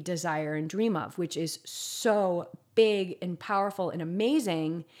truly desire and dream of, which is so big and powerful and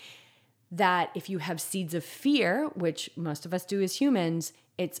amazing, that if you have seeds of fear, which most of us do as humans,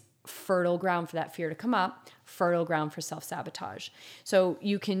 it's fertile ground for that fear to come up, fertile ground for self-sabotage. So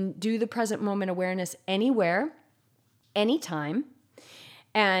you can do the present moment awareness anywhere, anytime,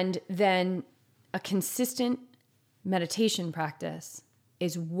 and then a consistent meditation practice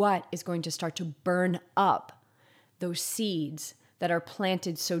is what is going to start to burn up those seeds that are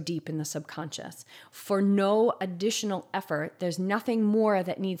planted so deep in the subconscious. For no additional effort, there's nothing more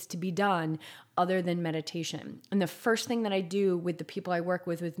that needs to be done other than meditation. And the first thing that I do with the people I work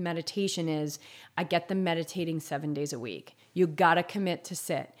with meditation is I get them meditating 7 days a week. You gotta commit to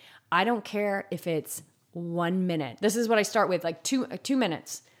sit. I don't care if it's 1 minute. This is what I start with, like two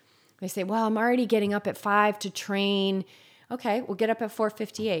minutes. They say, well, I'm already getting up at 5 to train. Okay, well, get up at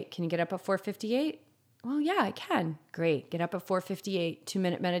 4:58. Can you get up at 4:58? Well, yeah, I can. Great. Get up at 4:58,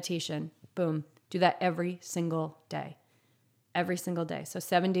 2-minute meditation. Boom. Do that every single day. Every single day. So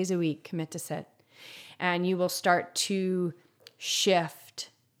 7 days a week, commit to sit. And you will start to shift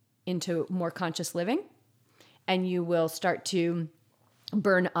into more conscious living. And you will start to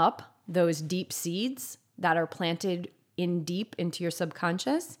burn up those deep seeds that are planted in deep into your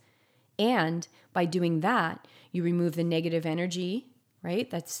subconscious. And by doing that, you remove the negative energy, right?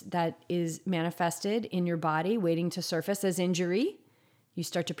 That is manifested in your body, waiting to surface as injury. You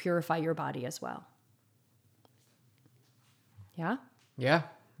start to purify your body as well. Yeah? Yeah.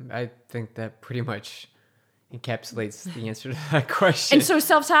 I think that pretty much encapsulates the answer to that question. And so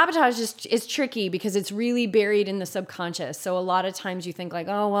self-sabotage is tricky because it's really buried in the subconscious. So a lot of times you think like,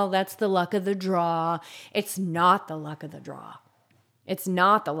 oh, well, that's the luck of the draw. It's not the luck of the draw. It's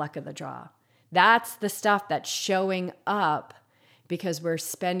not the luck of the draw. That's the stuff that's showing up because we're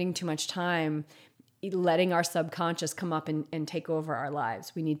spending too much time letting our subconscious come up and take over our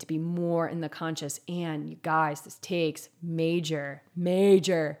lives. We need to be more in the conscious. And you guys, this takes major,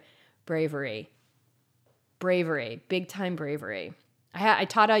 major bravery. Bravery, big time bravery. I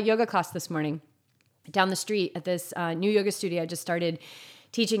taught a yoga class this morning down the street at this new yoga studio I just started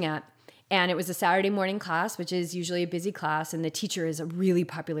teaching at. And it was a Saturday morning class, which is usually a busy class. And the teacher is a really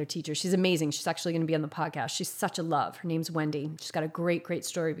popular teacher. She's amazing. She's actually going to be on the podcast. She's such a love. Her name's Wendy. She's got a great, great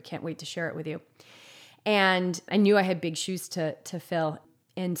story. We can't wait to share it with you. And I knew I had big shoes to fill.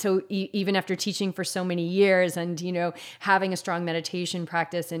 And so even after teaching for so many years and, having a strong meditation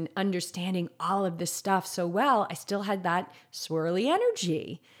practice and understanding all of this stuff so well, I still had that swirly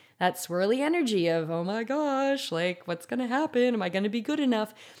energy of, oh my gosh, like what's going to happen? Am I going to be good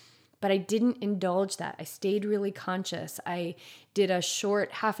enough? But I didn't indulge that. I stayed really conscious. I did a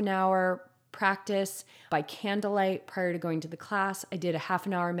short half an hour practice by candlelight prior to going to the class. I did a half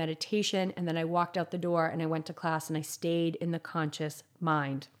an hour meditation, and then I walked out the door and I went to class and I stayed in the conscious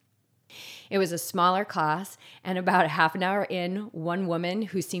mind. It was a smaller class, and about a half an hour in, one woman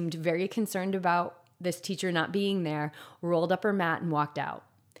who seemed very concerned about this teacher not being there rolled up her mat and walked out.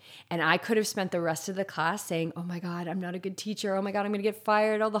 And I could have spent the rest of the class saying, oh my God, I'm not a good teacher. Oh my God, I'm going to get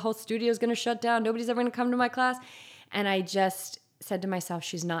fired. Oh, the whole studio is going to shut down. Nobody's ever going to come to my class. And I just said to myself,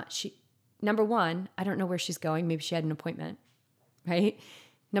 number one, I don't know where she's going. Maybe she had an appointment, right?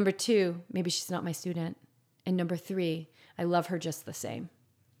 Number two, maybe she's not my student. And number three, I love her just the same.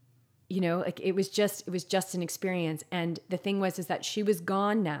 It was just an experience. And the thing was that she was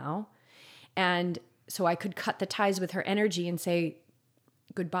gone now. And so I could cut the ties with her energy and say,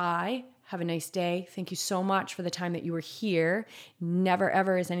 goodbye. Have a nice day. Thank you so much for the time that you were here. Never,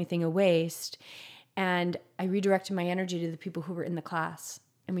 ever is anything a waste. And I redirected my energy to the people who were in the class.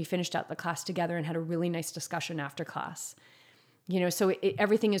 And we finished out the class together and had a really nice discussion after class. So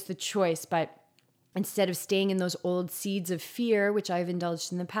everything is the choice. But instead of staying in those old seeds of fear, which I've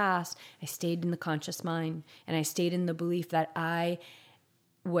indulged in the past, I stayed in the conscious mind. And I stayed in the belief that I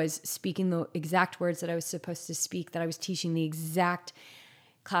was speaking the exact words that I was supposed to speak, that I was teaching the exact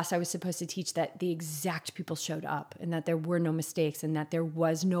class I was supposed to teach, that the exact people showed up and that there were no mistakes and that there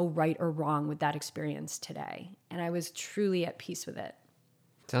was no right or wrong with that experience today. And I was truly at peace with it.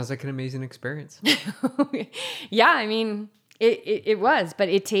 Sounds like an amazing experience. Yeah, I mean, it was, but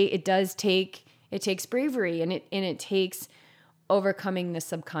it takes bravery and it takes overcoming the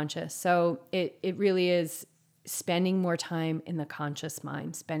subconscious. So it really is spending more time in the conscious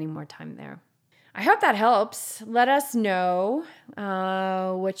mind, spending more time there. I hope that helps. Let us know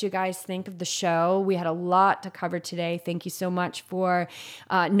what you guys think of the show. We had a lot to cover today. Thank you so much for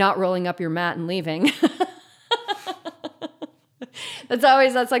not rolling up your mat and leaving.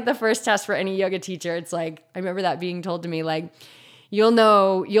 That's like the first test for any yoga teacher. It's like, I remember that being told to me, like, you'll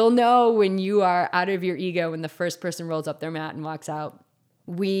know when you are out of your ego when the first person rolls up their mat and walks out.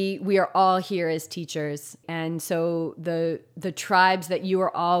 we are all here as teachers. And so the tribes that you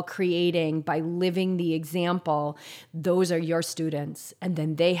are all creating by living the example, those are your students. And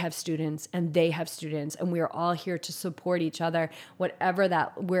then they have students and they have students. And we are all here to support each other,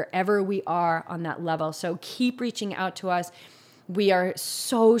 wherever we are on that level. So keep reaching out to us. We are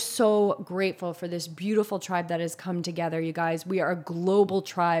so, so grateful for this beautiful tribe that has come together, you guys. We are a global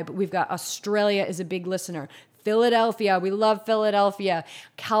tribe. We've got Australia is a big listener. Philadelphia, we love Philadelphia,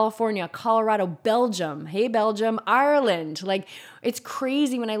 California, Colorado, Belgium, hey Belgium, Ireland. Like, it's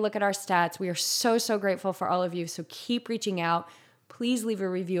crazy when I look at our stats. We are so, so grateful for all of you. So keep reaching out. Please leave a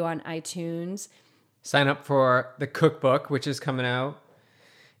review on iTunes. Sign up for the cookbook, which is coming out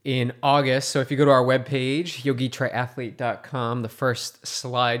in August. So if you go to our webpage, yogitriathlete.com, the first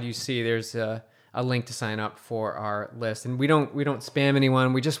slide you see, there's a link to sign up for our list. And we don't spam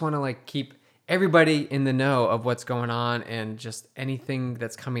anyone. We just want to like keep everybody in the know of what's going on and just anything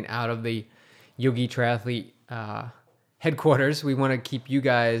that's coming out of the Yogi Triathlete headquarters. We want to keep you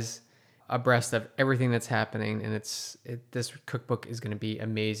guys abreast of everything that's happening. And this cookbook is going to be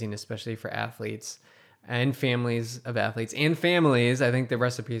amazing, especially for athletes and families of athletes and families. I think the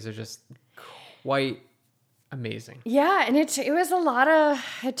recipes are just quite amazing. Yeah, and it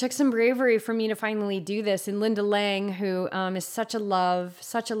took some bravery for me to finally do this. And Linda Lang, who is such a love.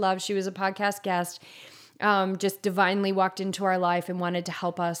 She was a podcast guest, just divinely walked into our life and wanted to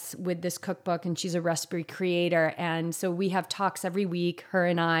help us with this cookbook. And she's a recipe creator. And so we have talks every week, her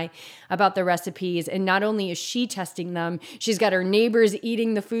and I, about the recipes. And not only is she testing them, she's got her neighbors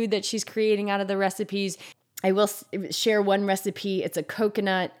eating the food that she's creating out of the recipes. I will share one recipe. It's a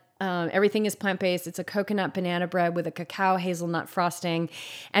coconut. Everything is plant-based. It's a coconut banana bread with a cacao hazelnut frosting.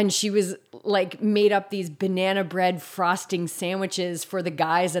 And she was like made up these banana bread frosting sandwiches for the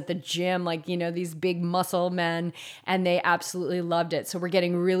guys at the gym, like, you know, these big muscle men, and they absolutely loved it. So we're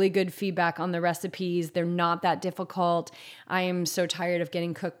getting really good feedback on the recipes. They're not that difficult. I am so tired of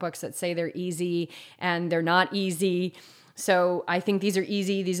getting cookbooks that say they're easy and they're not easy. So I think these are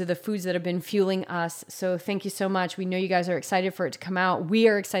easy. These are the foods that have been fueling us. So thank you so much. We know you guys are excited for it to come out. We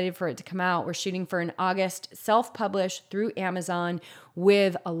are excited for it to come out. We're shooting for an August self-published through Amazon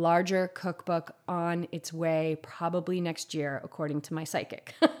with a larger cookbook on its way, probably next year, according to my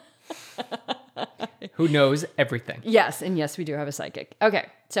psychic. Who knows everything. Yes, and yes, we do have a psychic. Okay,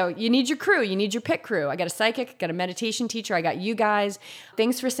 so you need your crew. You need your pit crew. I got a psychic, I got a meditation teacher, I got you guys.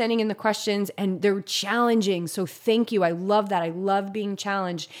 Thanks for sending in the questions, and they're challenging, so thank you. I love that. I love being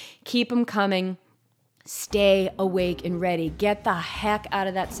challenged. Keep them coming. Stay awake and ready. Get the heck out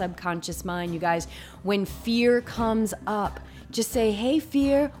of that subconscious mind, you guys. When fear comes up, just say, hey,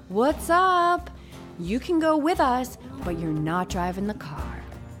 fear, what's up? You can go with us, but you're not driving the car.